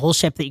spot on the whole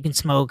ship that you can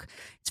smoke.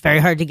 It's very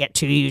hard to get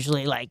to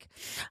usually. Like,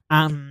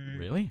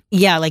 really?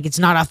 Yeah, like it's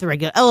not off the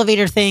regular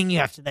elevator thing. You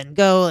have to then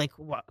go like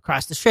walk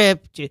across the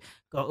strip to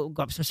go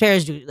up some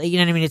stairs. You know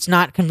what I mean? It's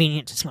not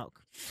convenient to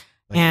smoke.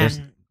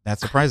 That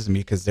surprises me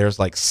because there's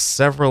like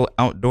several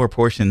outdoor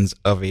portions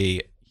of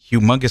a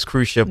humongous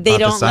cruise ship about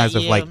the size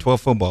of like 12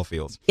 football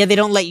fields. Yeah, they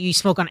don't let you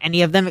smoke on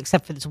any of them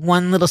except for this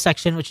one little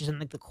section, which is in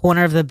like the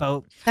corner of the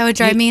boat. That would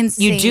drive me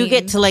insane. You do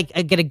get to like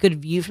get a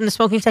good view from the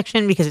smoking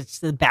section because it's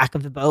the back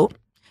of the boat,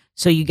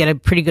 so you get a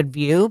pretty good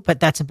view. But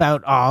that's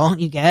about all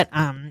you get.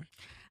 And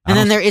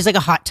then there is like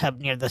a hot tub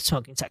near the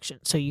smoking section,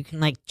 so you can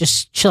like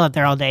just chill out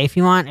there all day if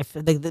you want. If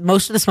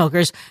most of the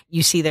smokers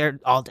you see there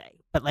all day.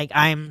 But like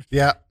I'm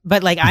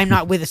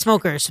not with the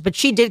smokers. But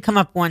she did come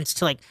up once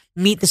to like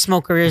meet the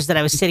smokers that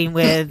I was sitting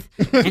with,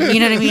 and you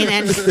know what I mean.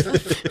 And,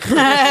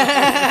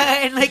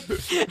 and like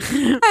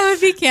I would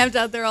be camped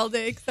out there all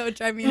day because that would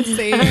drive me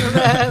insane.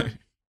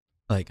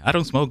 Like I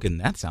don't smoke, and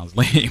that sounds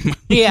lame.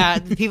 Yeah,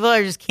 people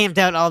are just camped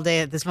out all day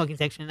at the smoking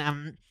section.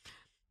 And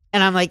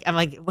I'm like,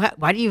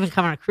 why do you even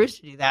come on a cruise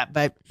to do that?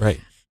 But right.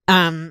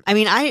 I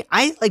mean,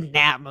 I like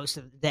nap most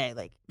of the day.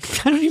 Like,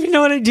 I don't even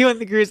know what I do on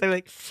the cruise.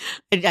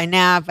 I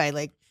nap. I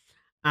like,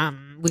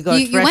 we go.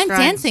 You went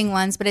dancing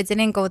once, but it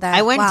didn't go that.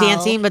 I went well.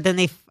 dancing, but then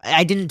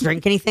I didn't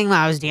drink anything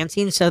while I was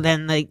dancing. So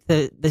then like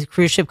the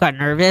cruise ship got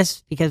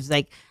nervous because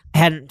like I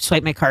hadn't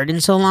swiped my card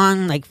in so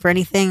long, like for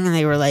anything, and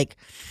they were like,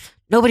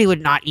 nobody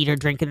would not eat or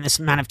drink in this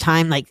amount of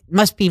time. Like,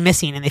 must be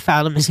missing, and they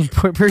filed a missing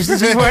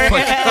persons report. Oh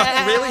my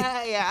God, really?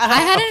 Yeah.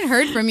 I hadn't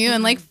heard from you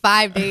in like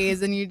 5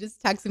 days, and you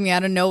just texted me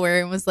out of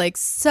nowhere and was like,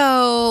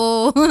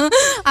 "So,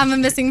 I'm a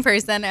missing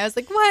person." I was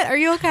like, "What? Are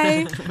you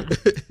okay?"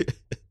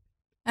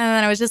 And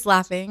then I was just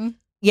laughing.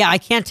 Yeah, I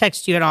can't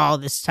text you at all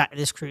this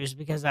cruise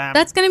because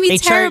that's gonna be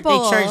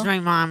terrible. They charged my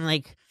mom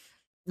like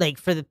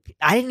for the.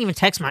 I didn't even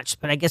text much,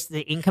 but I guess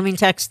the incoming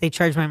text they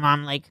charged my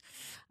mom like.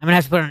 I'm gonna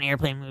have to put on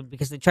airplane mode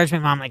because they charged my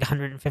mom like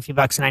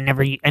 $150, and I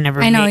never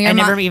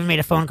even made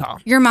a phone call.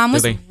 Your mom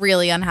was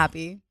really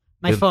unhappy.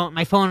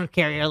 My phone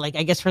carrier, like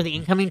I guess for the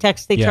incoming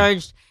text they Yeah.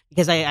 charged,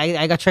 because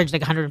I got charged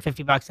like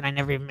 $150 and I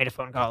never even made a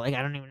phone call. Like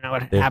I don't even know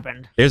what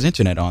happened. There's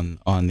internet on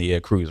the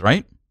cruise,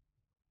 right?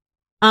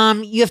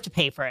 You have to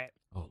pay for it.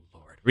 Oh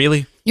Lord,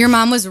 really? Your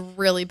mom was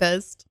really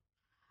pissed.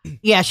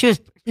 Yeah, she was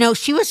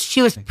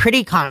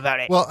pretty calm about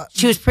it. Well,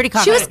 she was pretty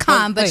calm. She was about it.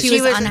 calm, but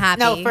she was unhappy.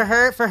 No, for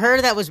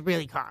her that was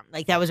really calm.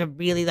 Like that was a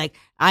really like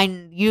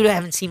you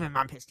haven't seen my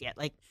mom pissed yet.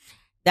 Like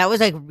that was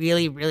like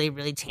really, really,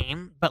 really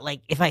tame. But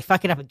like if I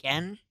fuck it up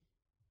again,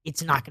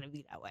 it's not going to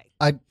be that way.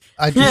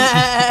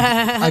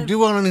 I do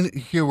want to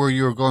hear where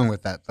you were going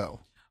with that, though.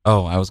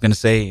 Oh, I was gonna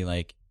say,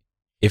 like,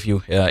 if you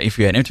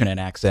had internet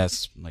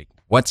access, like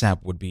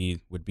WhatsApp would be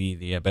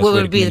the best. What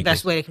way would to be the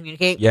best way to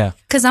communicate? Yeah.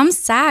 Because I'm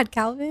sad,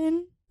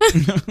 Calvin.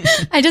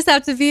 I just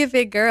have to be a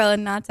big girl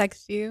and not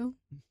text you.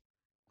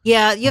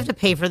 Yeah, you have to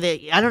pay for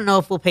the. I don't know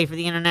if we'll pay for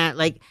the internet.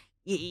 Like,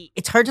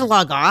 it's hard to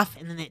log off,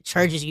 and then it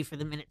charges you for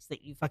the minutes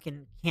that you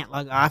fucking can't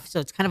log off. So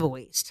it's kind of a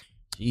waste.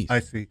 Jeez. I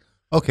see.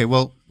 Okay,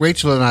 well,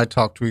 Rachel and I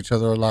talk to each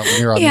other a lot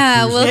when you're on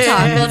Yeah, the cruise. we'll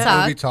talk. We'll We'll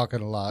talk. be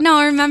talking a lot.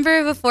 No,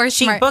 remember before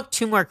She Smart. booked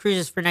 2 more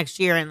cruises for next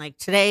year, and like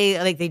today,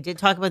 like they did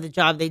talk about the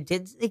job. They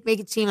did like make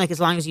it seem like as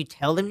long as you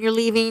tell them you're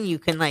leaving, you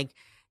can like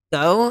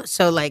go.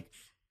 So like,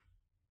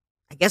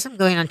 I guess I'm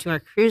going on 2 more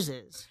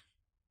cruises.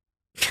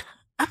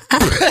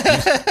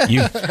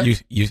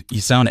 You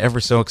sound ever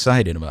so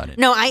excited about it.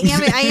 No, I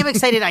am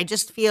excited. I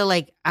just feel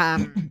like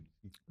I'm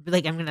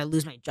gonna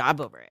lose my job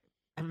over it.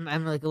 I'm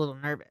like a little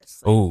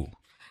nervous. Oh,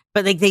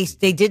 But like they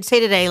did say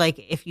today, like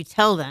if you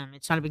tell them,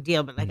 it's not a big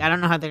deal. But like I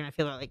don't know how they're gonna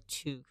feel about like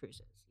 2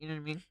 cruises. You know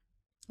what I mean?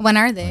 When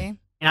are they?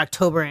 In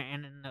October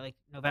and in like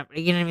November.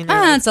 You know what I mean?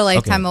 Ah, it's a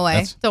lifetime Okay, away.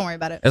 that's- Don't worry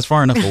about it. that's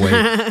far enough away. You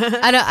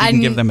I don't. can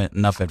give them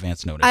enough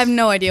advance notice. I have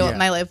no idea what Yeah,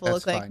 my life will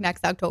that's look like fine.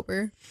 next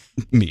October.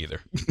 Me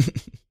either.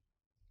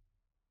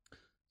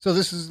 So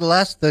this is the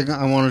last thing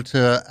I wanted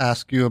to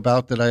ask you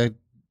about that I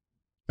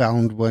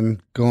found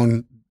when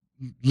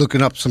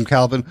looking up some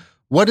Calvin.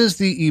 What is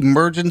the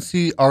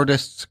Emergency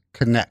Artists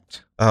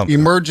Connect?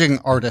 Emerging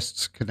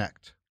Artists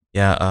Connect.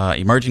 Yeah,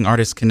 Emerging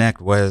Artists Connect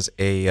was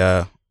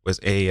an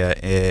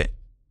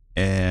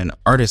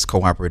artist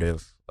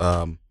cooperative.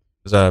 It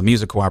was a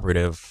music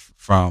cooperative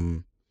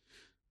from.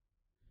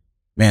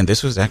 Man,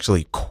 this was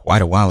actually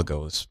quite a while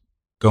ago. It's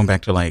going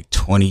back to like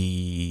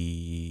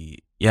 20.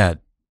 Yeah,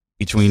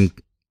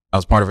 I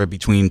was part of it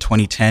between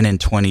 2010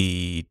 and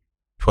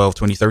 2012,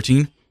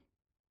 2013.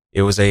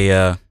 It was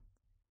a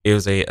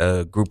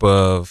group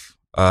of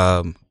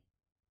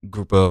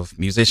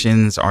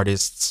musicians,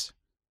 artists,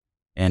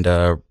 and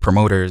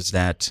promoters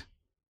that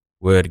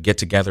would get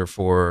together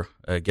for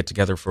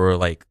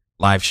like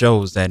live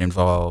shows that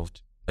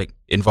involved a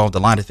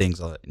lot of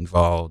things.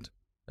 Involved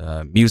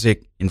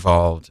music,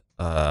 involved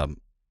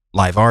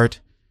live art,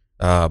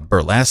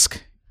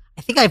 burlesque.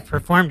 I think I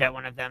performed at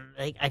one of them.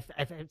 Like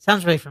it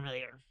sounds really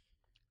familiar.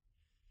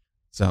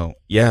 So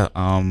yeah,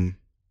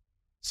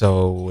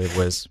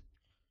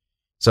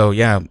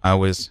 I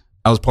was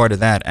part of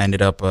that. I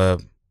ended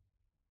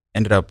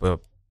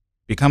up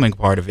becoming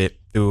part of it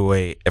through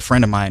a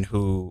friend of mine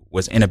who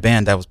was in a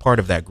band that was part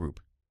of that group,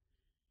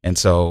 and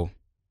so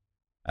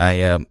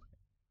I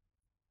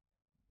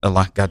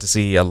got to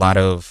see a lot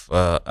of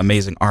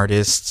amazing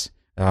artists.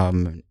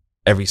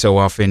 Every so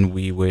often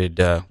we would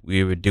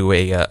do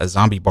a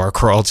zombie bar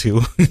crawl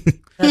too.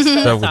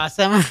 That's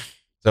awesome.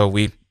 So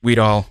we'd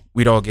all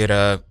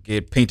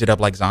get painted up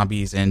like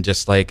zombies and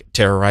just like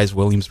terrorize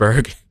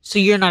Williamsburg. So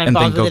you're not And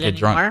then involved go with it get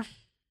drunk.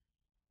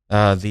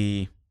 anymore?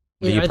 The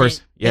Or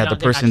person, they don't- the they're not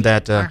person doing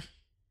it that anymore?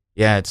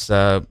 it's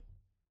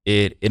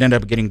it ended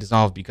up getting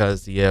dissolved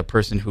because the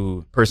person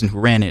who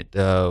ran it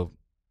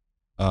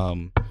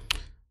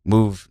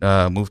moved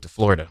to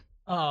Florida.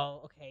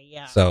 Oh, okay,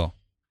 yeah. So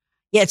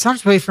Yeah, it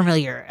sounds very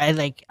familiar. I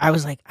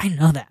was like, I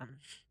know them,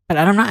 but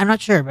I'm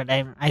not sure. But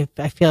I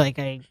feel like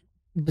I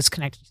was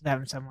connected to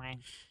them in some way.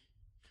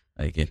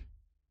 like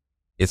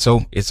it's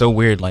so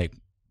weird. Like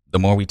the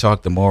more we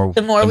talk, the more we,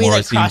 like,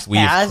 it seems cross we've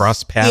paths.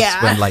 crossed paths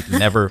Yeah. when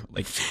never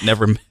met.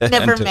 Never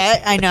until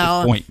met, I this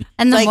know. point.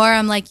 And the Like, more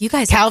I'm like, you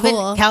guys Calvin are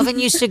cool. Calvin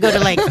used to go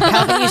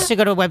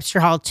to Webster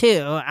Hall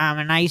too,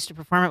 and I used to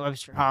perform at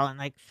Webster Hall, and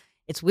like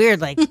it's weird.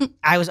 Like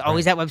I was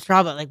always at Webster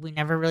Hall, but like we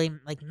never really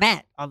like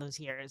met all those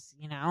years.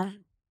 You know,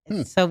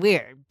 it's so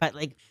weird. But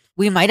like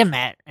we might have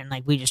met, and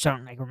like we just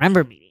don't like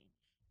remember meeting.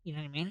 You know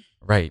what I mean?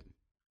 Right.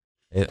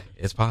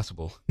 It's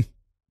possible.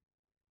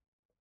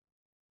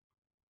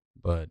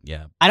 But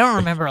yeah. I don't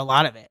remember a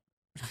lot of it.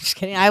 I'm just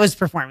kidding. I was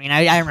performing.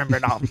 I remember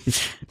it all.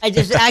 I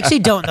just actually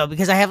don't though,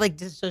 because I have like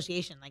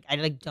dissociation. Like I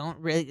like don't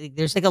really. Like,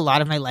 there's like a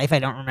lot of my life I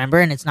don't remember,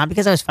 and it's not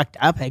because I was fucked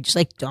up. I just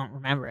like don't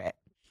remember it.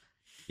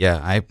 Yeah,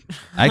 I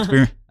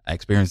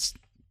experienced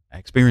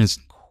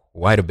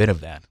quite a bit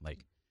of that.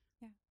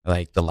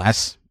 Like the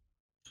last,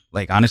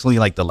 like honestly,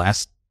 like the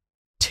last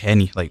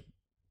 10, like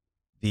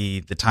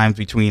the times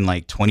between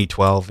like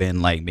 2012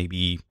 and like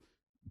maybe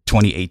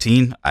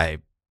 2018, I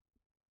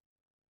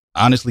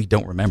honestly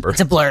don't remember. It's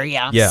a blur.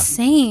 Yeah. Yeah.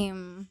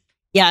 Same.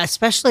 Yeah,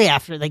 especially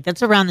after like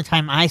that's around the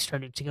time I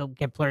started to go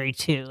get blurry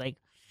too. Like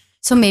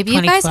So maybe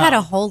you guys had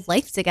a 2012. whole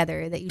life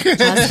together that you just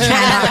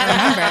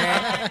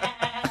cannot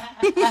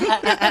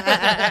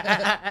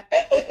remember.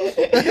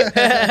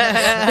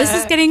 This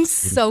is getting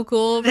so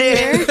cool over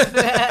here.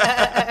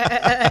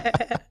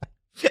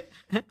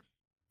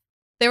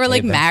 They were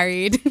like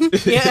married.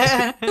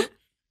 Yeah.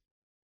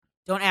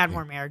 Don't add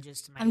more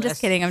marriages to my I'm list.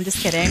 just kidding. I'm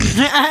fucking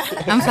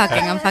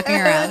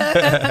around.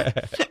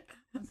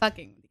 I'm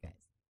fucking with you guys.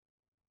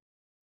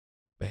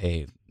 But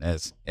hey,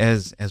 as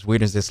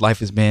weird as this life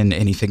has been,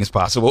 anything is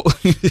possible.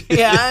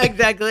 Yeah,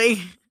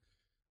 exactly.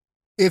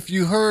 If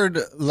you heard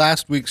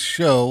last week's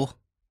show,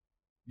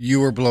 you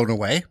were blown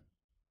away.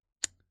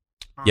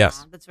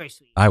 Yes. Aw, that's very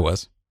sweet. I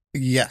was.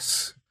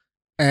 Yes.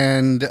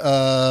 And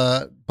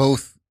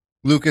both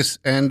Lucas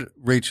and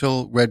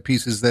Rachel read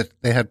pieces that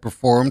they had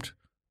performed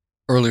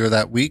earlier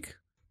that week.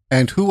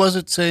 And who was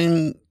it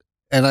saying,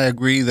 and I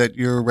agree that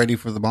you're ready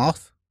for the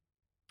moth?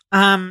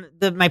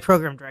 My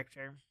program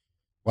director.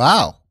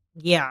 Wow.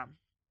 Yeah.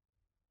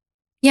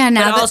 Yeah, But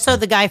now that also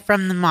the guy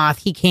from the Moth,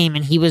 he came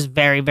and he was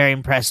very, very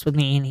impressed with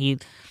me, and he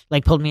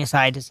like pulled me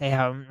aside to say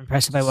how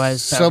impressive I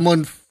was. So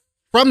Someone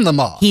from the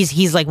moth.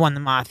 he's like won the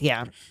Moth,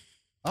 yeah.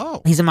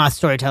 Oh. He's a Moth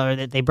storyteller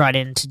that they brought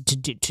in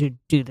to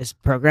do this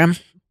program.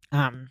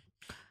 And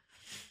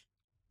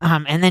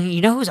then you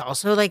know who's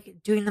also like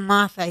doing the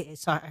Moth? I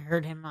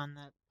heard him on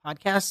the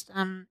podcast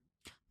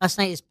last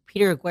night is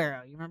Peter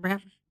Aguero. You remember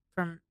him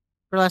from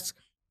Burlesque?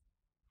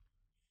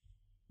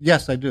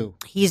 Yes, I do.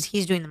 He's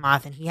doing the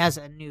Moth, and he has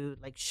a new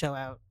like show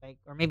out, like,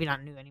 or maybe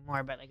not new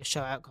anymore, but like a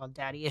show out called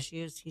Daddy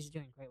Issues. He's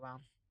doing quite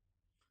well.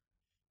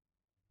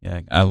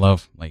 Yeah, I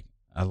love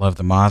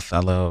the Moth. I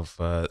love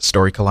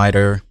Story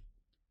Collider.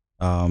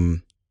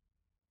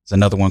 There's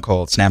another one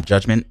called Snap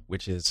Judgment,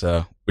 which is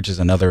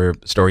another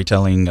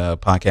storytelling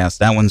podcast.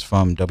 That one's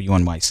from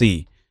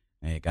WNYC.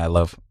 Like, I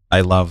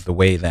love the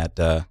way that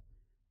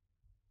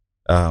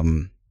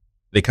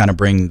they kind of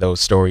bring those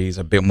stories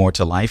a bit more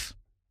to life.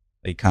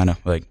 They kind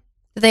of like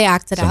did they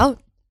act it out?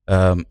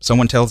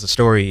 Someone tells a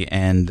story,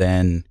 and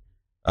then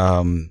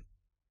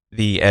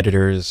the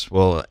editors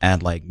will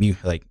add like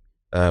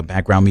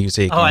background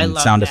music I and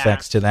love sound that.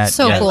 effects to that.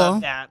 So I cool.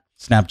 love that.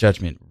 Snap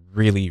Judgment,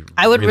 really.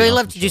 I would really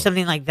love awesome to do show.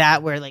 something like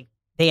that where like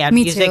they add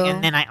Me music too.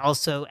 and then I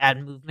also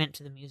add movement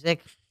to the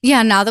music.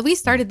 Yeah, now that we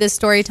started this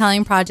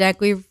storytelling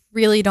project, we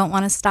really don't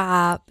want to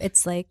stop.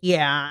 It's like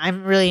Yeah,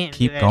 I'm really into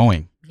Keep it.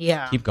 going.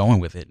 Yeah. Keep going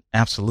with it.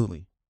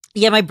 Absolutely.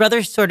 Yeah, my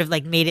brother sort of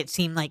like made it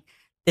seem like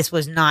this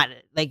was not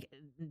like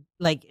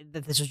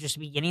that this was just a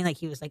beginning. Like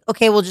he was like,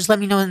 okay, well just let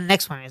me know when the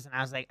next one is. And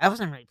I was like, I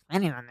wasn't really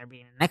planning on there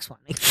being a next one.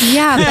 Like,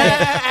 yeah,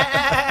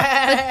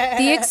 but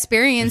the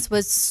experience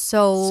was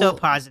so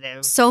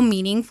positive. so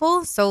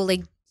meaningful, so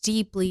like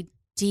deeply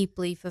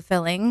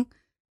fulfilling,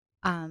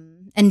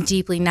 and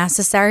deeply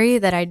necessary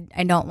that I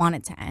don't want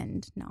it to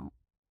end. No.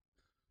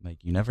 Like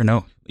you never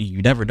know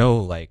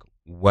like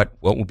what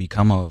will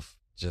become of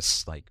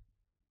just like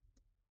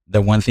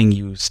the one thing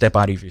you step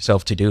out of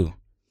yourself to do.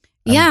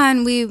 Yeah,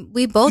 and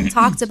we both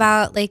talked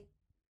about like,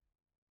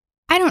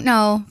 I don't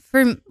know,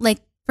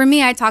 for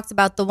me, I talked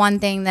about the one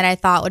thing that I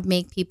thought would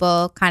make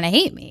people kind of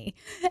hate me,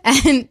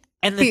 and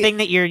the thing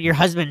that your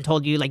husband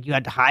told you like you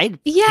had to hide.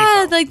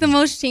 yeah, people. like the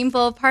most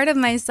shameful part of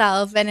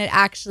myself, and it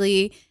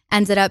actually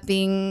ended up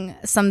being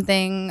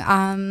something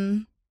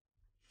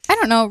I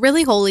don't know,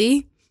 really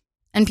holy,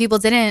 and people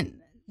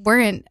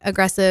weren't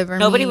aggressive or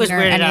Nobody mean was or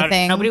weirded out.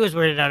 anything. Nobody was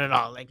weirded out at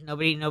all. Like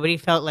nobody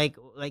felt like.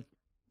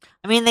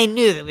 I mean, they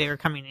knew that we were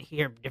coming to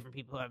hear different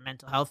people who have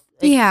mental health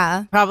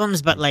Yeah.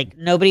 problems, but like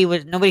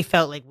nobody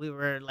felt like we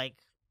were like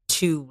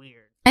too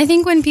weird. I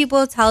think when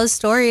people tell a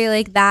story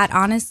like that,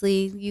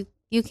 honestly,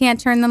 you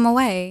can't turn them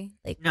away.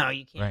 Like, No,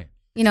 you can't. Right.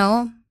 you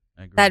know,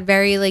 I agree. that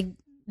very like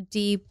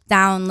deep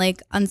down,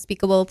 like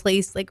unspeakable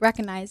place, like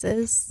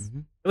recognizes.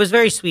 Mhm. It was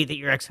very sweet that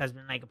your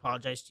ex-husband like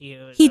apologized to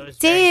you. He That was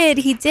very did.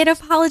 He did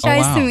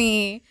apologize Oh, to wow.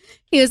 me.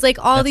 He was like,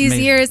 all That's these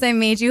amazing. years I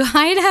made you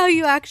hide how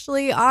you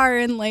actually are,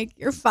 and like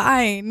you're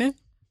fine.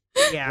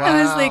 sweet. Yeah. Wow.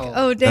 I was like,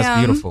 oh damn.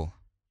 That's beautiful.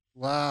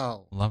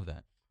 Wow. Love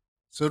that.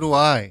 So do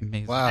I.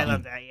 Amazing. Wow. I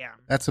love that. Yeah.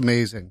 That's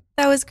amazing.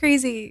 That was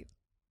crazy.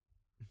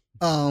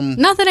 Um,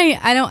 Not that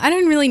I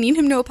didn't really need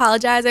him to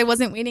apologize. I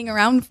wasn't waiting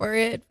around for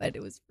it, but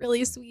it was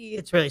really sweet.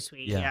 It's really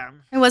sweet. Yeah. Yeah.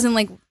 I wasn't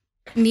like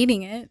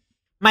needing it.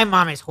 My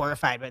mom is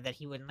horrified by that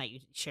he wouldn't let you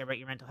share about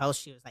your mental health.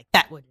 She was like,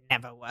 that would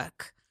never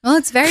work. Well,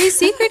 it's very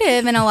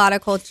secretive in a lot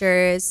of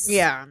cultures.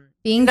 Yeah.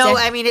 Being No,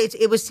 diff- I mean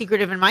it was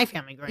secretive in my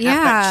family growing up.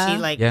 Yeah. But she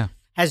like Yeah.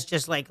 has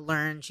just like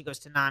learned. She goes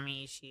to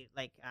NAMI. She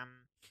like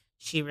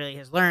she really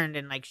has learned,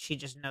 and like she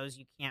just knows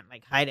you can't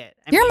like hide it.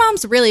 I Your mean,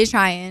 mom's really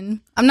trying.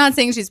 I'm not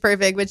saying she's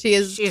perfect, but she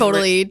is she's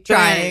totally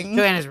trying.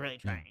 Joanna's really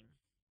trying.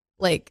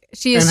 Like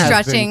she is and has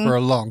been stretching. for a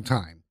long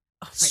time.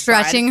 Oh my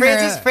Stretching God.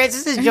 her-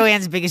 Francis is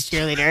Joanne's biggest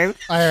cheerleader.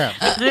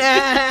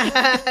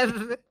 I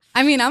am.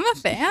 I mean, I'm a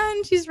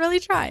fan. She's really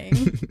trying.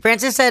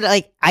 Francis said,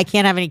 like, I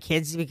can't have any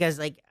kids because,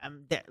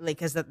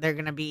 because they're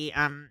gonna be,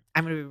 I'm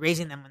gonna be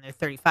raising them when they're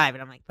 35,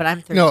 and I'm like, but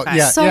I'm 35. No,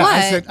 yeah, So yeah. what?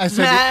 I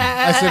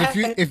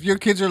said, if your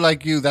kids are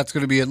like you, that's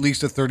going to be at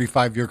least a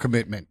 35-year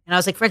commitment. And I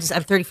was like, Francis,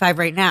 I'm 35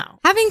 right now.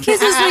 Having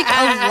kids is like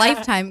a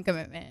lifetime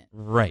commitment.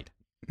 Right.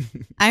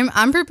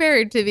 I'm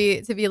prepared to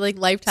be like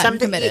lifetime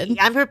committed.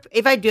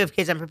 If I do have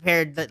kids, I'm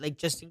prepared that, like,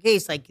 just in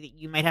case, like,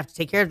 you might have to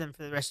take care of them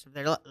for the rest of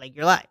their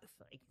your life.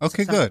 Like,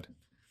 Okay, good.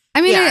 I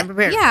mean, Yeah, I'm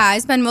prepared. yeah, I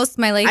spend most of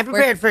my life I'm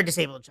prepared for a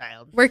disabled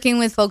child. working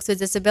with folks with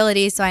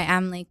disabilities, so I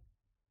am like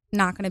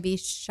not going to be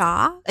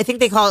shocked. I think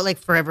they call it like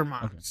forever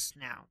moms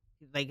now.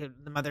 Like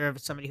the mother of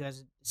somebody who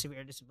has a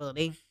severe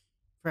disability,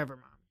 forever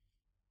mom.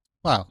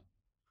 Wow.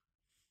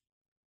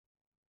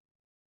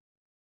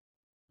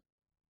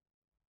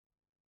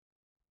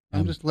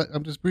 I'm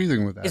just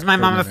breathing with that. Is my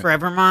for mom a minute.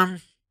 forever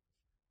mom?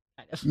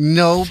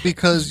 No,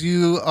 because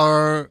you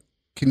are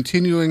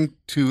continuing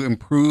to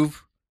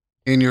improve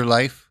in your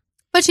life.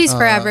 But she's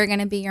forever going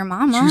to be your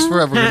mama. She's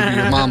forever going to be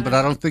your mom, but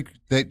I don't think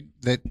that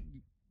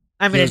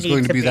I'm there's need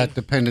going to be that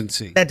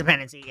dependency. That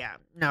dependency, yeah.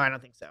 No, I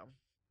don't think so.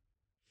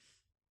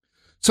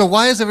 So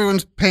why is everyone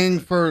paying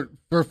for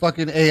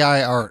fucking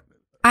AI art?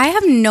 I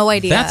have no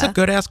idea. That's a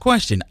good ass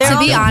question. To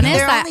be honest,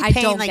 They're only I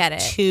paying, don't like, get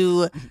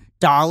it.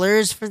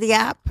 $2 for the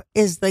app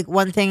is like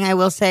one thing I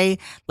will say.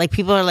 Like,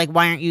 people are like,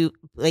 why aren't you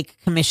like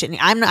commissioning?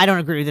 I don't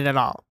agree with it at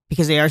all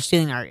because they are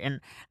stealing art,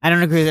 and I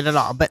don't agree with it at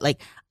all. But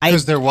like,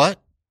 Because they're what?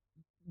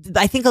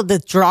 I think the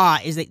draw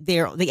is that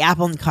the app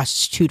only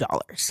costs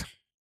 $2.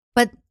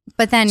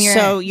 But then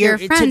So your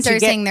you're- friends to are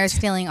get- saying they're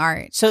stealing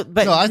art. So,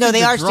 but No, I no, think they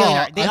the are draw- stealing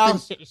art. They I all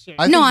think- stealing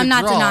I art. No, think I'm the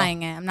not draw-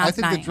 denying it. I'm not I think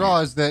denying the draw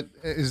it.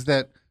 is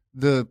that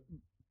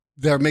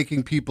they're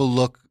making people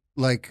look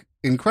like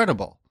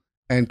incredible,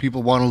 and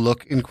people want to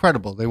look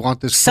incredible. They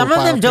want this. Some of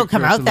profile them don't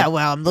come picture out to that look-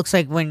 well.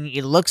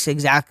 It looks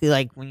exactly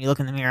like when you look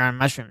in the mirror on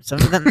mushrooms.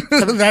 Some of them.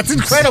 That's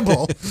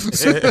incredible.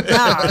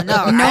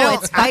 No,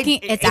 it's actually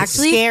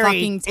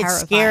fucking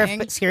It's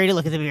terrifying. scary to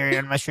look at the mirror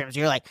on mushrooms.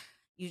 You're like,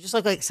 you just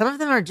look like some of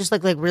them are just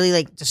like really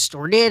like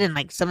distorted and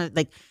like some of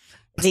like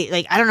they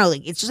like I don't know,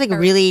 like it's just like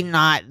really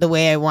not the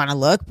way I want to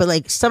look. But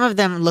like some of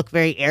them look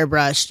very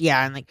airbrushed,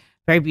 yeah, and like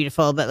very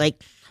beautiful. But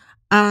like,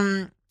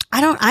 I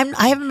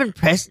haven't been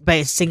impressed by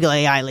a single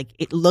AI. Like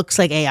it looks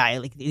like AI.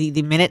 Like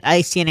the minute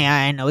I see an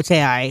AI, I know it's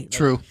AI. Like,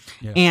 True.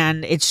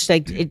 and it's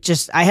like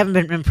I haven't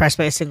been impressed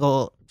by a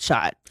single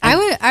shot.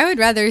 I would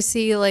rather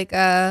see like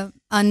a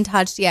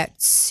untouched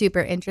yet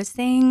super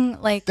interesting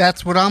like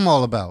That's what I'm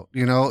all about.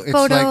 You know, it's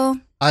photo.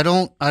 like I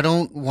don't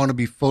want to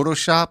be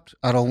photoshopped.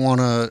 I don't want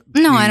to.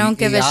 No, I don't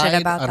give a shit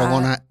about I don't that.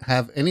 want to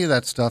have any of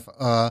that stuff.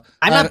 I'm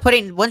not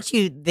putting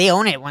they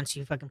own it once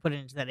you fucking put it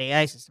into that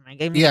AI system. I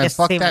mean, Yeah, I guess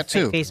fuck same that with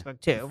too. Facebook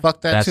too.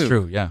 Fuck that That's too.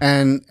 true, yeah.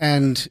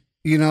 And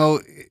you know,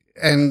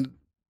 and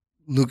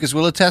Lucas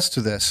will attest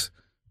to this.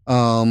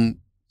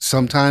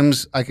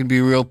 Sometimes I can be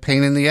a real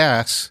pain in the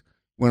ass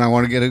when I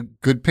want to get a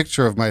good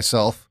picture of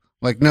myself.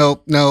 Like,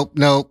 no.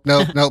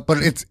 But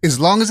it's as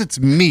long as it's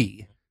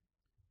me.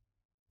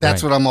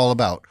 That's Right. what I'm all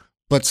about.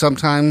 But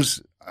sometimes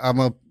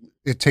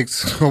it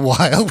takes a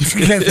while to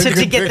get the To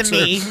good get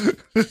the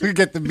picture. To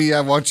get the me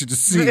I want you to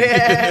see.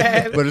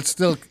 But it's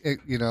still,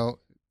 you know,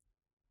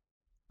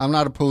 I'm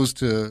not opposed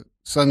to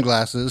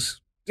sunglasses.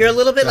 You're a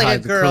little bit to like a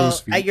hide the girl. crow's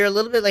feet. You're a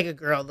little bit like a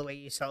girl the way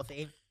you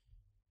selfie.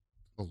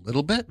 A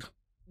little bit?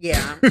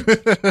 Yeah.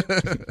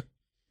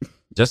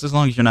 Just as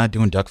long as you're not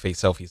doing duck face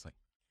selfies. Like,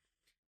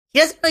 He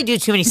doesn't really do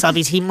too many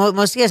selfies. He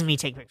mostly has me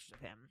take pictures of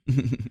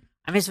him.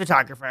 I'm his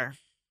photographer.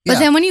 But Yeah.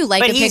 then when you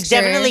like But a he's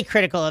picture, definitely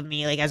critical of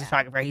me, like as a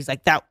photographer. He's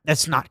like,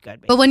 that's not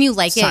good. but when you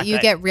like It's it, not you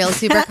good. get real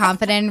super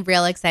confident,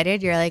 real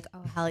excited. You're like,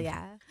 oh hell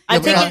yeah.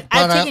 I've Yeah,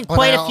 taken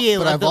quite a few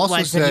but of I've the also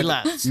ones that he said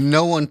loves.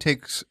 no one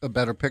takes a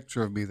better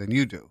picture of me than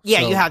you do.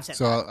 Yeah, you have said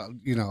So, that.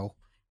 you know.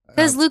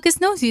 Because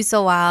Lucas knows you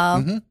so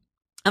well. Mhm.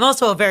 I'm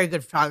also a very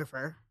good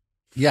photographer.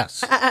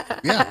 Yes.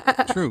 Yeah,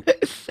 true.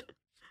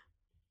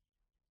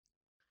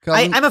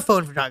 Calvin, I'm a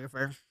phone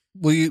photographer.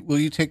 will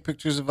you take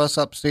pictures of us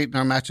upstate in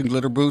our matching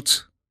glitter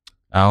boots?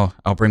 I'll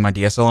bring my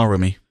DSLR with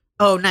me.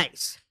 Oh,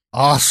 nice.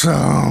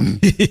 Awesome.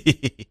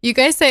 You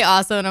guys say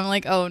awesome, and I'm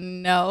like, oh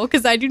no,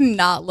 because I do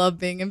not love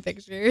being in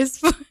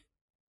pictures.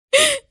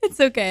 It's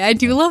okay. I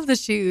do love the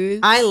shoes.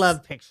 I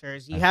love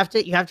pictures. You have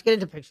to get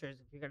into pictures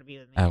if you're gonna be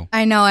with me. Oh,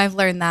 I know. I've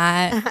learned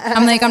that.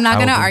 I'm like, I'm not I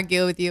gonna will do.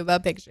 argue with you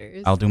about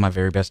pictures. I'll do my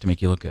very best to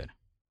make you look good.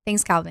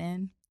 Thanks,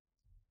 Calvin.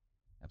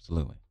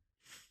 Absolutely.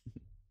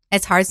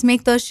 It's hard to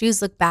make those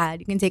shoes look bad.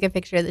 You can take a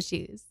picture of the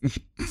shoes.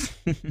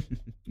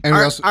 And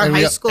Our and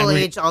high school and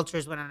age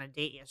alters went on a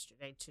date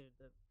yesterday to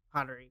the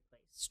pottery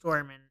place.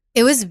 Storm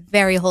It was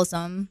very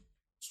wholesome.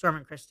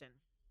 and Kristen.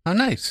 How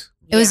nice.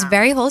 It was Yeah.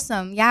 very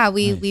wholesome. Yeah,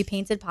 we Nice.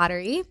 painted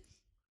pottery.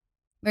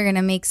 We're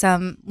gonna make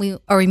we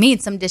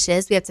made some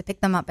dishes. We had to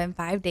pick them up in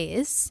 5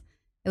 days.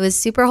 It was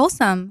super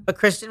wholesome. But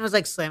Kristen was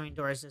like slamming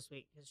doors this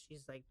week because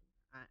she's like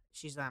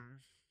she's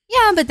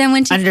Yeah, but then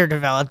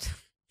underdeveloped.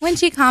 when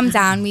she calmed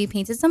down, we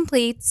painted some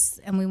plates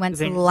and we went to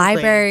the Painted some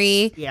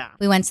library. plates. Yeah.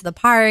 We went to the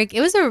park.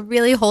 It was a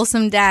really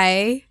wholesome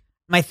day.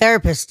 my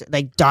therapist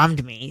like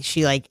domed me.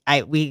 She like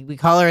we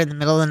call her in the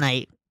middle of the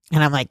night,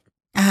 and I'm like,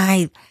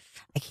 I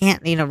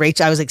can't,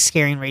 Rachel. I was like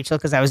scaring Rachel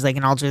because I was like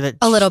an altar that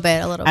A little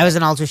bit. I was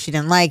an altar she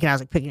didn't like, and I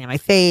was like picking at my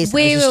face.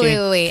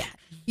 Wait.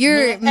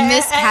 You're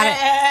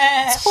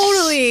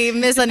totally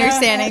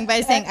misunderstanding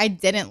by saying I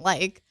didn't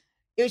like.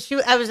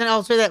 I was an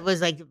altar that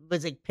was like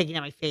picking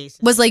at my face.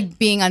 Was like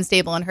being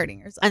unstable and hurting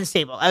yourself.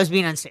 Unstable. I was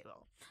being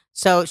unstable.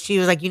 So she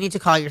was like, you need to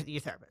call your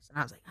therapist. And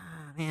I was like,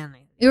 oh man.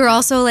 You were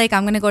also like,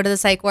 I'm going to go to the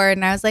psych ward.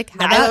 And I was like,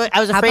 I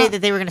was afraid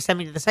that they were going to send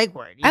me to the psych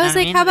ward. I was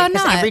like, how about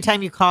not? Every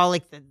time you call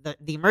like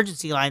the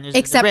emergency line, there's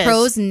except the risk.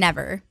 pros,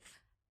 never.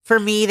 For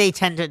me, they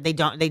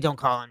don't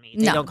call on me.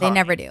 They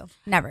never do.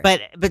 Never.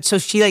 But so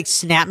she like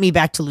snapped me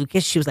back to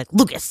Lucas. She was like,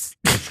 Lucas.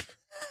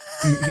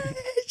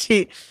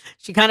 she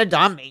kind of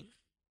domed me.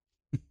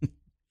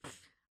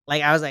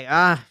 Like I was like,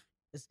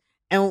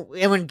 and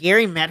when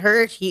Gary met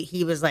her,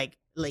 he was like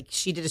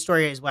she did a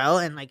story as well,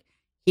 and like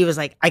he was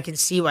like, I can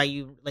see why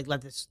you like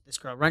let this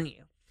girl run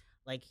you.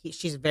 Like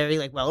she's very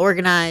like well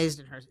organized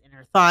in her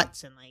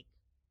thoughts, and like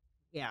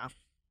yeah,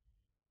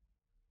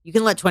 you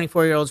can let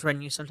 24-year-olds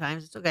run you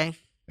sometimes. It's okay.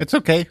 It's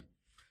okay.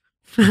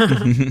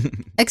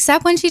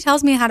 Except when she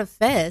tells me how to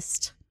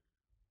fist.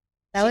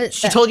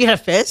 She told you how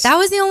to fist? That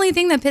was the only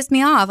thing that pissed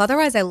me off.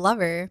 Otherwise, I love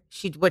her.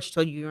 She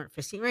told you weren't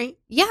fisting right?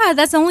 Yeah,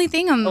 that's the only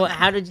thing I'm. Well,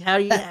 how did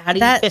you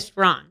fist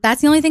wrong? That's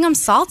the only thing I'm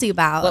salty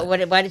about.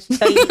 Why did she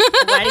tell you?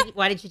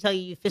 why did she tell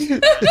you fisted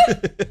wrong?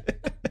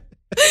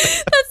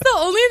 That's the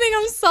only thing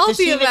I'm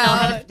salty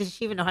about. Does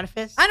she even know how to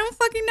fist? I don't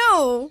fucking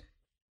know.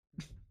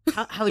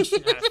 How would she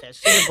know how to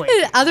fist? She's a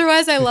boyfriend.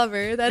 Otherwise, I love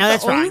her.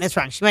 That's wrong. That's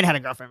wrong. She might have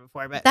had a girlfriend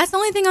before, but that's the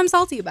only thing I'm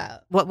salty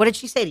about. What did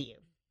she say to you?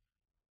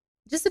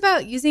 Just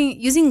about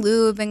using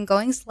lube and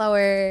going slower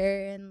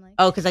and like.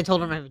 Oh, because I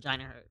told her my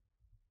vagina hurt.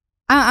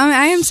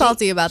 I am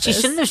salty about this.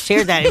 She shouldn't have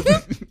shared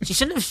that. She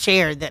shouldn't have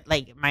shared that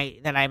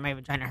my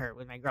vagina hurt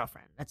with my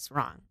girlfriend. That's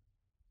wrong.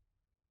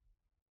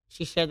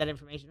 She shared that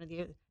information with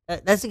you.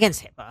 That's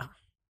against HIPAA.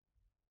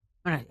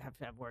 I don't have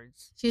to have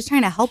words. She was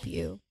trying to help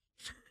you.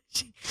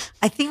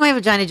 I think my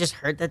vagina just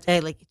hurt that day.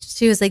 Like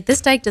she was like,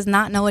 "This dyke does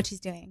not know what she's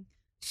doing."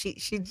 She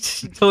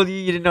told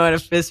you didn't know how to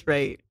fist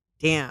right.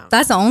 Damn.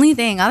 That's the only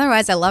thing.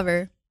 Otherwise, I love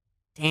her.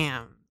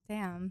 Damn.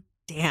 I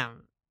did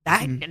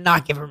Mm-hmm.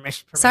 not give her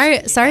permission. Sorry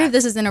if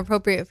this is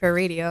inappropriate for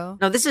radio.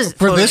 No, this is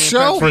for totally this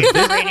show. For this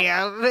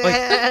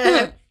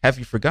radio. Have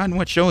you forgotten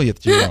what show you're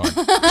on?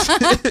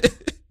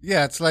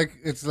 Yeah, it's like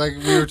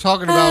we were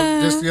talking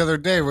about just the other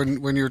day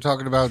when you were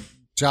talking about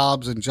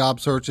jobs and job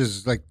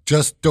searches. Like,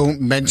 just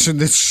don't mention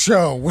this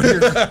show when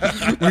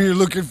you're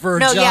looking for a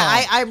job. No,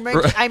 yeah,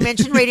 I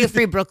mentioned Radio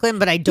Free Brooklyn,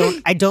 but I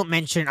don't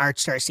mention Art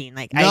Star Scene.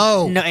 Like,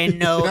 nowhere.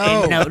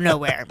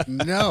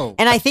 No.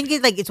 And I think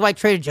it's why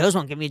Trader Joe's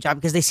won't give me a job,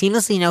 because they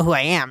seamlessly know who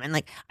I am. And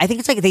like, I think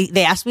it's like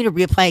they asked me to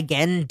reapply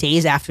again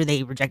days after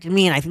they rejected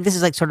me, and I think this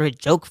is like sort of a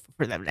joke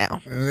for them now.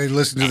 And they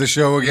listen to the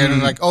show again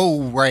and like,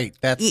 oh right,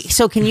 that's.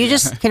 So can we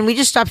just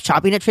stop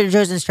shopping at Trader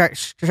Joe's and start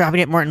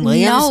shopping at Morton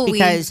Williams? No,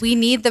 because we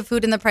need the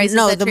food and the prices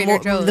at Trader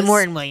Joe's. The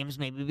Morton Williams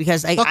maybe,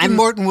 because I'm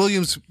Morton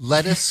Williams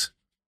lettuce.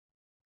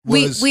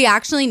 We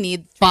actually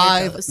need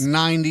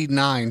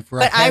 $5.99 for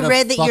a head I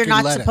read of that you're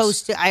not lettuce.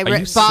 supposed to. I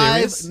read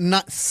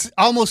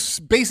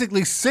almost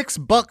basically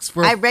 $6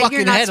 for a fucking head of lettuce. I read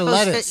you're not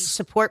supposed to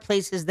support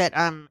places that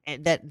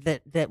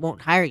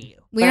won't hire you.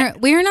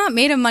 We're not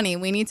made of money.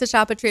 We need to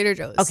shop at Trader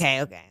Joe's.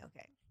 Okay.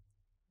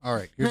 All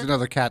right, here's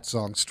another cat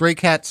song. Stray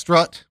Cat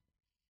Strut.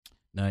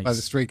 Nice. By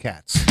the Stray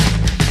Cats.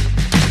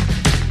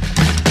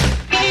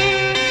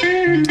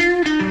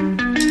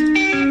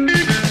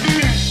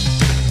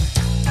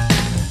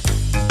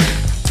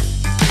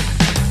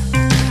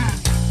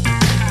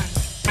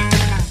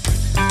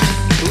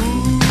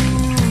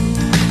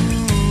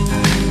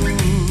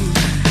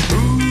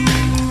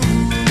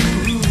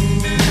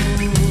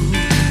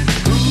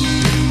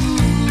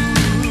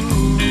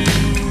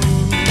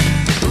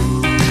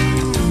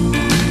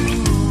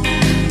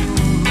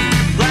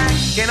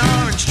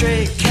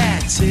 Stray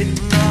cat sitting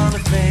on the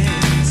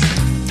fence.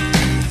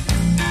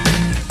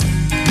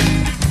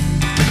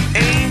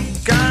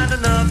 Ain't got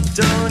enough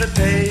dough to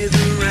pay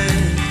the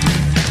rent.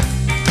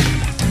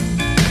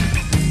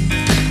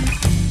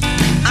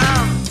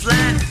 I'm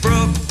flat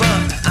broke,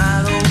 but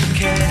I don't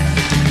care.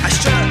 I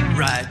strut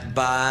right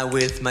by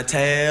with my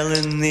tail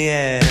in the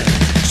air.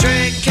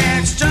 Stray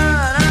cat strut,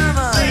 I'm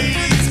a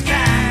lady's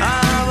cat.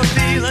 I'm a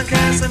feeling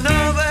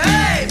Casanova.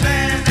 Hey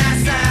man,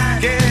 that's that.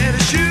 Get a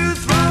shoe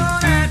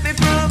thrown at me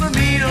from a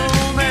mean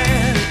old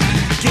man.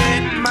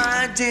 Get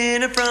my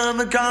dinner from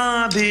a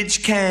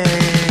garbage can.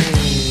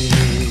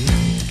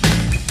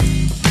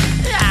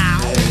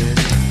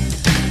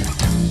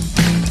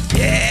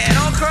 Yeah,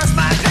 don't cross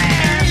my path.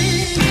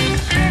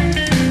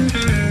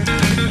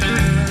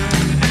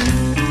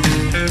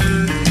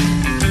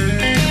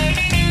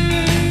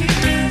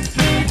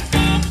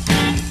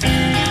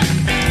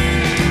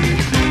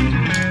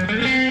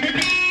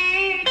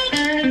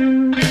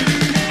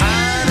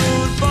 I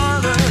don't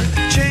bother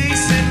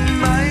chasing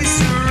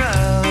mice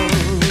around.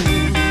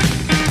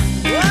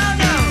 Oh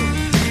no,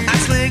 I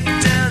slick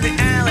down the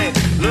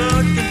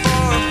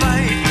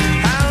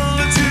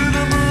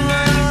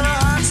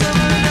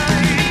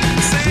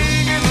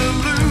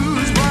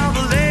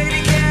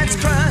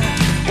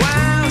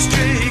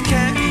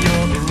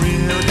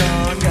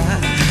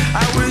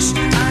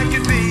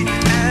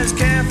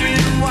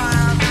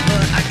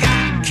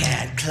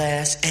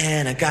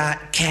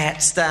got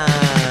cat style.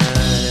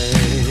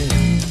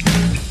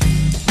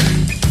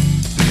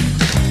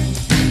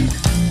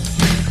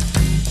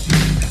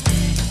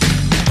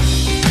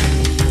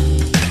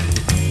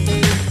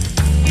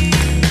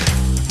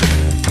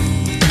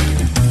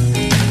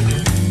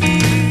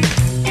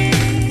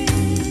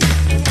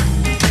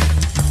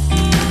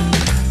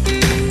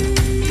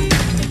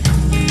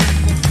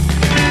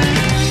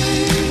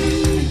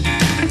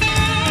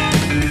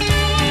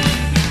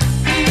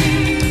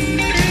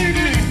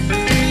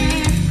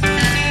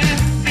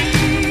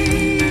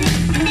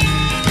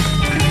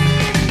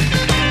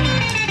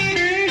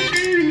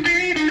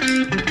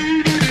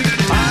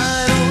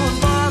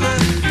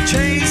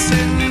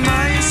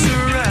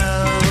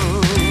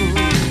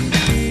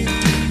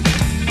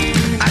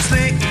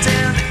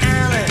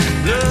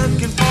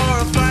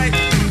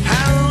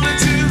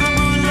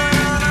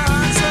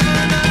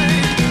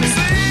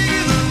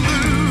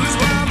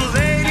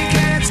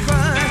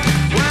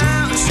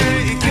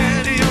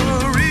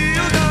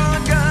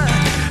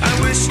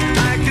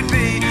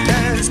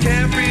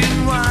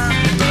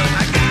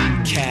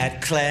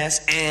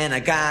 Class and I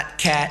got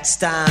cat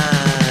style.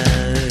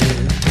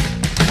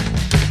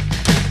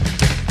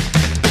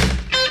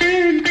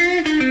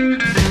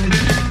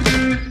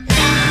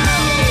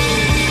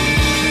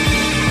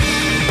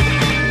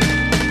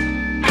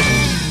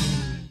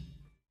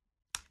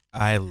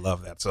 I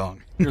love that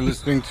song. You're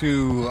listening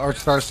to Art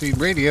Star Seed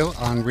Radio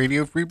on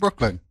Radio Free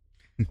Brooklyn.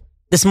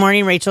 This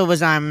morning, Rachel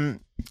was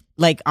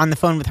like on the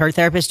phone with her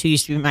therapist, who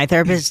used to be my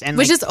therapist, and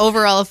Which is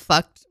overall a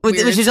fucked which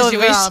weird is overall a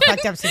situation.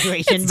 fucked up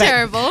situation. It's but,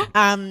 terrible.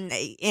 And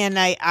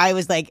I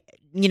was like,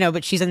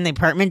 but she's in the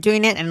apartment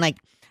doing it, and like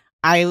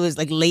I was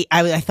like late.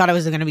 I thought I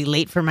was going to be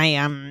late for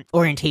my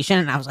orientation,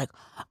 and I was like,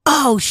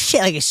 oh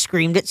shit! Like I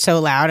screamed it so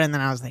loud, and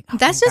then I was like, oh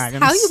That's my just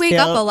God, how I'm you wake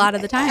up still- a lot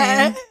of the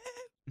time.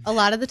 A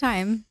lot of the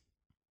time.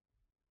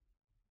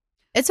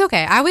 It's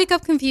okay. I wake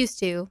up confused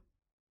too.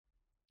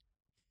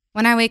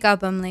 When I wake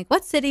up, I'm like,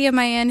 what city am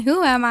I in?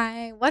 Who am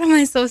I? What am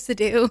I supposed to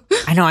do?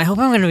 I know. I hope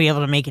I'm going to be able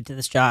to make it to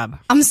this job.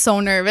 I'm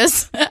so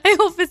nervous. I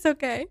hope it's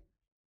okay.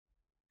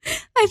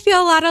 I feel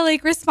a lot of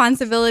like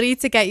responsibility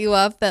to get you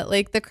up at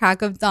like the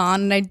crack of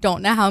dawn, and I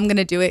don't know how I'm going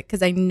to do it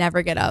because I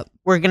never get up.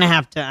 We're going to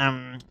have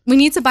to We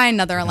need to buy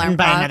another alarm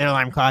buy clock. another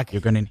alarm clock. You're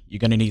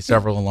gonna need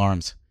several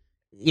alarms.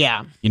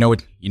 Yeah. You know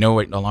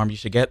what alarm you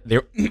should get?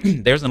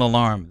 There's an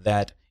alarm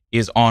that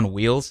is on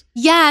wheels.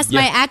 Yes,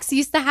 Yeah. my ex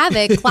used to have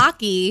it,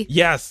 Clocky.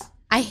 Yes.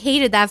 I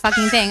hated that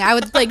fucking thing. I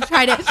would like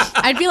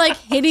I'd be like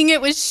hitting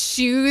it with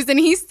shoes and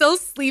he's still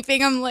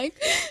sleeping. I'm like,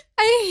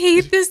 I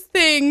hate this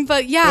thing.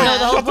 But yeah. No,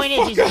 the whole point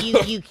is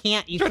you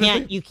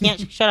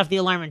can't shut off the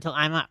alarm until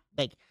I'm up.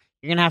 Like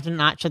you're gonna have to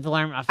not shut the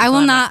alarm off. I until will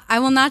I'm not up. I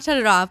will not shut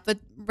it off, but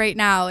right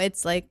now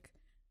it's like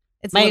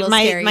it's a My little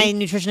scary. my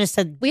nutritionist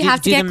said We do, have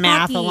to do get the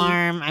math Clocky.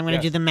 alarm. I'm gonna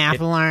Yes. do the math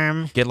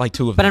alarm. Get like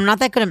two of But them. I'm not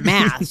that good at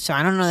math, so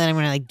I don't know that I'm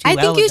gonna like do I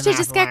well think you with the should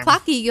math just get alarm.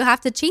 Clocky. You have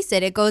to chase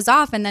it. It goes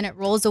off and then it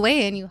rolls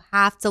away and you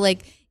have to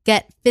like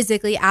get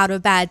physically out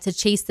of bed to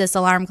chase this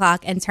alarm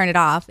clock and turn it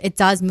off. It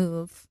does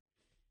move.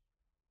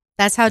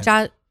 That's how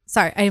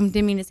sorry, I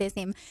didn't mean to say his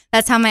name.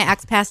 That's how my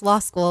ex passed law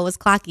school was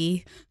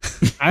Clocky.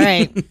 All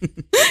right.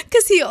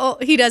 Because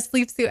he does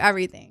sleep through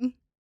everything.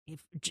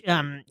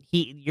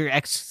 Your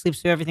ex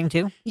sleeps through everything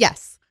too.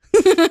 Yes.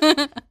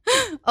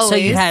 So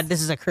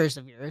this is a curse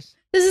of yours.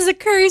 This is a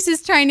curse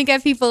is trying to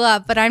get people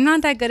up, but I'm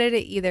not that good at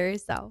it either.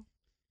 So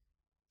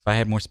If I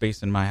had more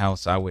space in my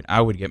house, I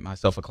would get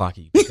myself a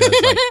clocky because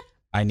like,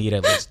 I need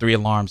at least 3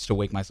 alarms to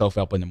wake myself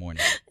up in the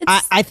morning.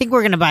 I think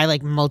we're gonna buy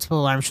like multiple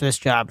alarms for this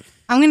job.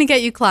 I'm gonna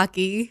get you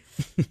Clocky.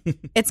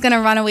 It's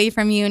gonna run away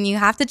from you, and you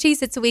have to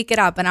chase it to wake it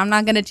up. And I'm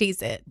not gonna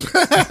chase it.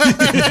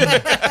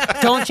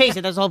 Don't chase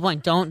it. That's the whole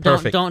point. Don't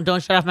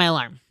shut off my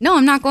alarm. No,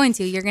 I'm not going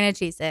to. You're gonna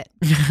chase it.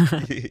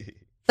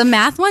 The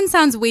math one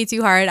sounds way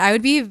too hard. I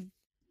would be.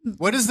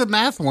 What is the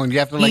math one? You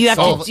have to like you have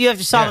solve.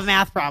 to solve Yes. a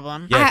math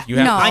problem. Yeah, you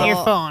have no, to- On your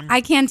phone.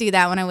 I can't do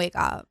that when I wake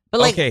up.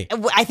 But like, Okay.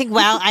 I think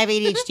while I have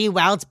ADHD,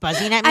 while it's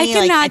buzzing at me, I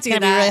like, cannot it's do gonna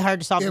be that. really hard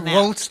to solve the It math.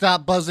 won't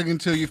stop buzzing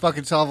until you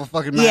fucking solve a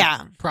fucking math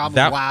Yeah.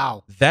 problem.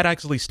 Wow. That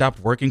actually stopped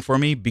working for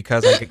me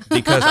because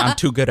I'm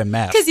too good at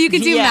math. Because you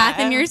could do Yeah. math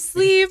in your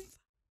sleep.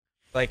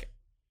 Like,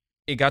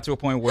 it got to a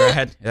point where I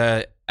had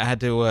to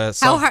How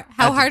solve. hard?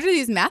 How hard are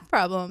these math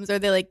problems? Are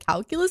they like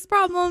calculus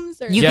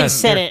problems? Or You can Yes,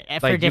 set they're- it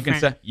for like,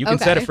 different. You can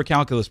set Okay. it for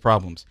calculus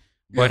problems.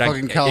 Yeah, But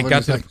fucking it Calvin got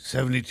is to like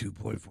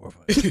 72.45.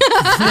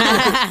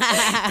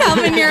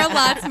 Calvin, you're a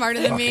lot smarter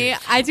than me.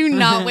 I do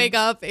not wake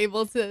up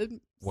able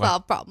to What?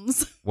 solve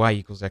problems. y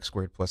equals x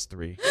squared plus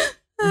 3.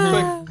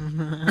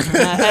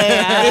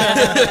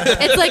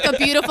 It's like a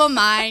beautiful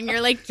mind. You're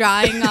like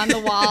drawing on the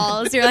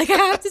walls. You're like, I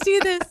have to do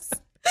this.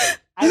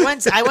 I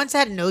once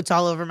had notes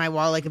all over my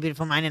wall like a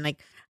beautiful mind, and like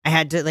I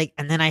had to like,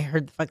 and then I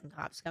heard the fucking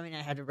cops coming.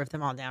 And I had to rip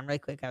them all down really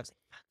quick. I was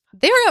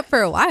They were up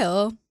for a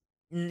while.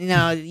 like,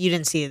 no, you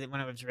didn't see it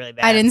when it was really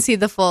bad. I didn't see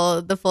the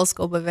full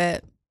scope of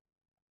it.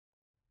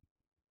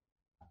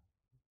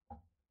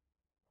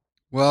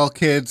 Well,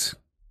 kids,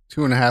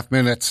 2.5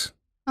 minutes.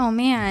 Oh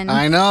man.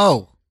 I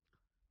know.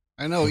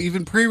 I know.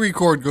 Even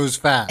pre-record goes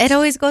fast. It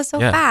always goes so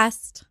Yeah.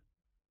 fast.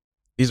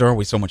 These are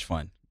always so much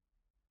fun.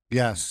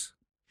 Yes.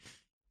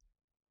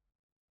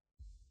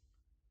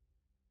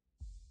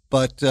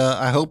 But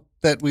I hope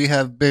that we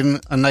have been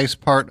a nice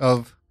part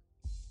of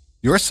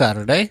your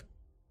Saturday,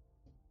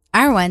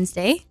 Our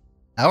Wednesday.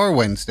 our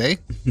Wednesday,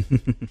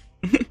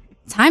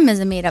 Time is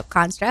a made-up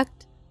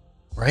construct.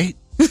 right?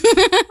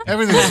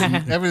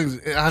 Everything's.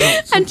 I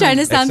don't. I'm trying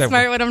to sound Except-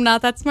 smart when I'm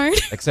not that smart.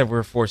 Except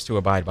we're forced to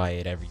abide by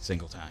it every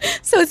single time.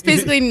 So it's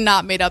basically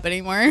not made up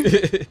anymore.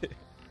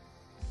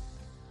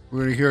 We're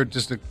going to hear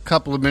just a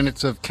couple of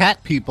minutes of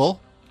Cat People,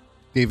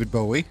 David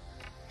Bowie.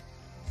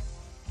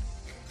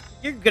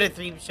 You're good at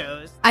theme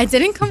shows. I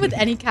didn't come with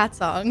any cat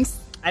songs.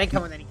 I didn't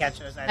come with any cat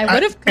shows. I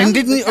would have come. And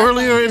didn't with you cat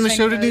earlier songs in the if I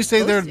show, knew didn't I you was say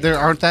supposed to. there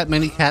aren't that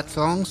many cat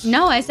songs?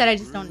 No, I said I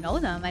just don't know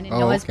them. I didn't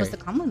know I was supposed to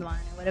come with one.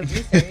 I would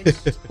have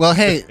researched. Well,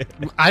 hey,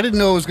 I didn't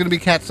know it was going to be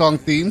cat song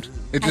themed.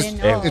 It I just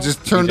didn't know. it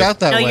just turned out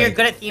that No, way. you're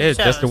good at theme It's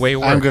shows. just the way it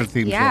works. I'm good at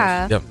theme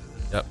Yeah. shows.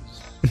 Yep.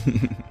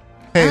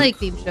 Hey, I like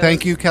theme shows.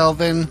 Thank you,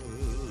 Calvin.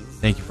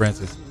 Thank you,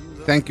 Francis.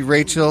 Thank you,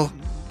 Rachel.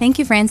 Thank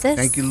you, Francis.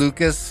 Thank you,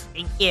 Lucas.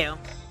 Thank you.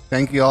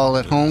 Thank you all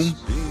at home.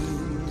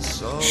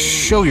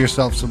 Show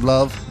yourself some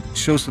love.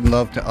 Show some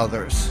love to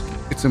others.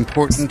 It's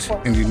important,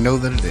 and you know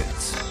that it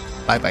is.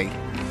 Bye-bye.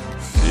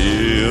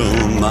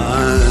 Feel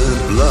my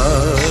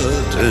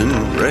blood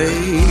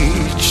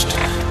enraged.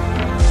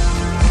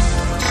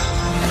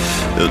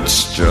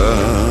 It's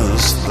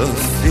just the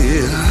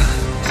fear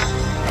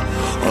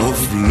of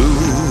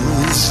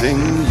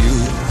losing you.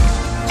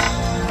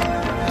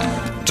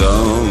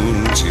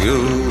 Don't you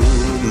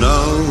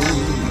know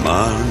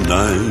my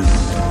name?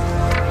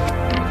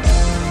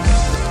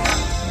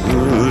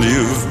 Well,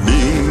 you've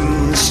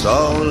been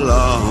so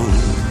long,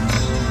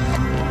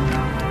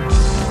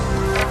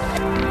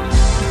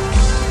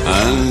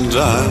 and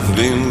I've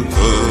been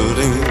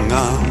putting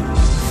out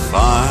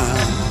fire.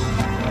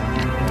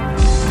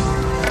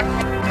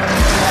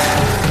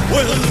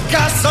 Well,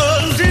 gasoline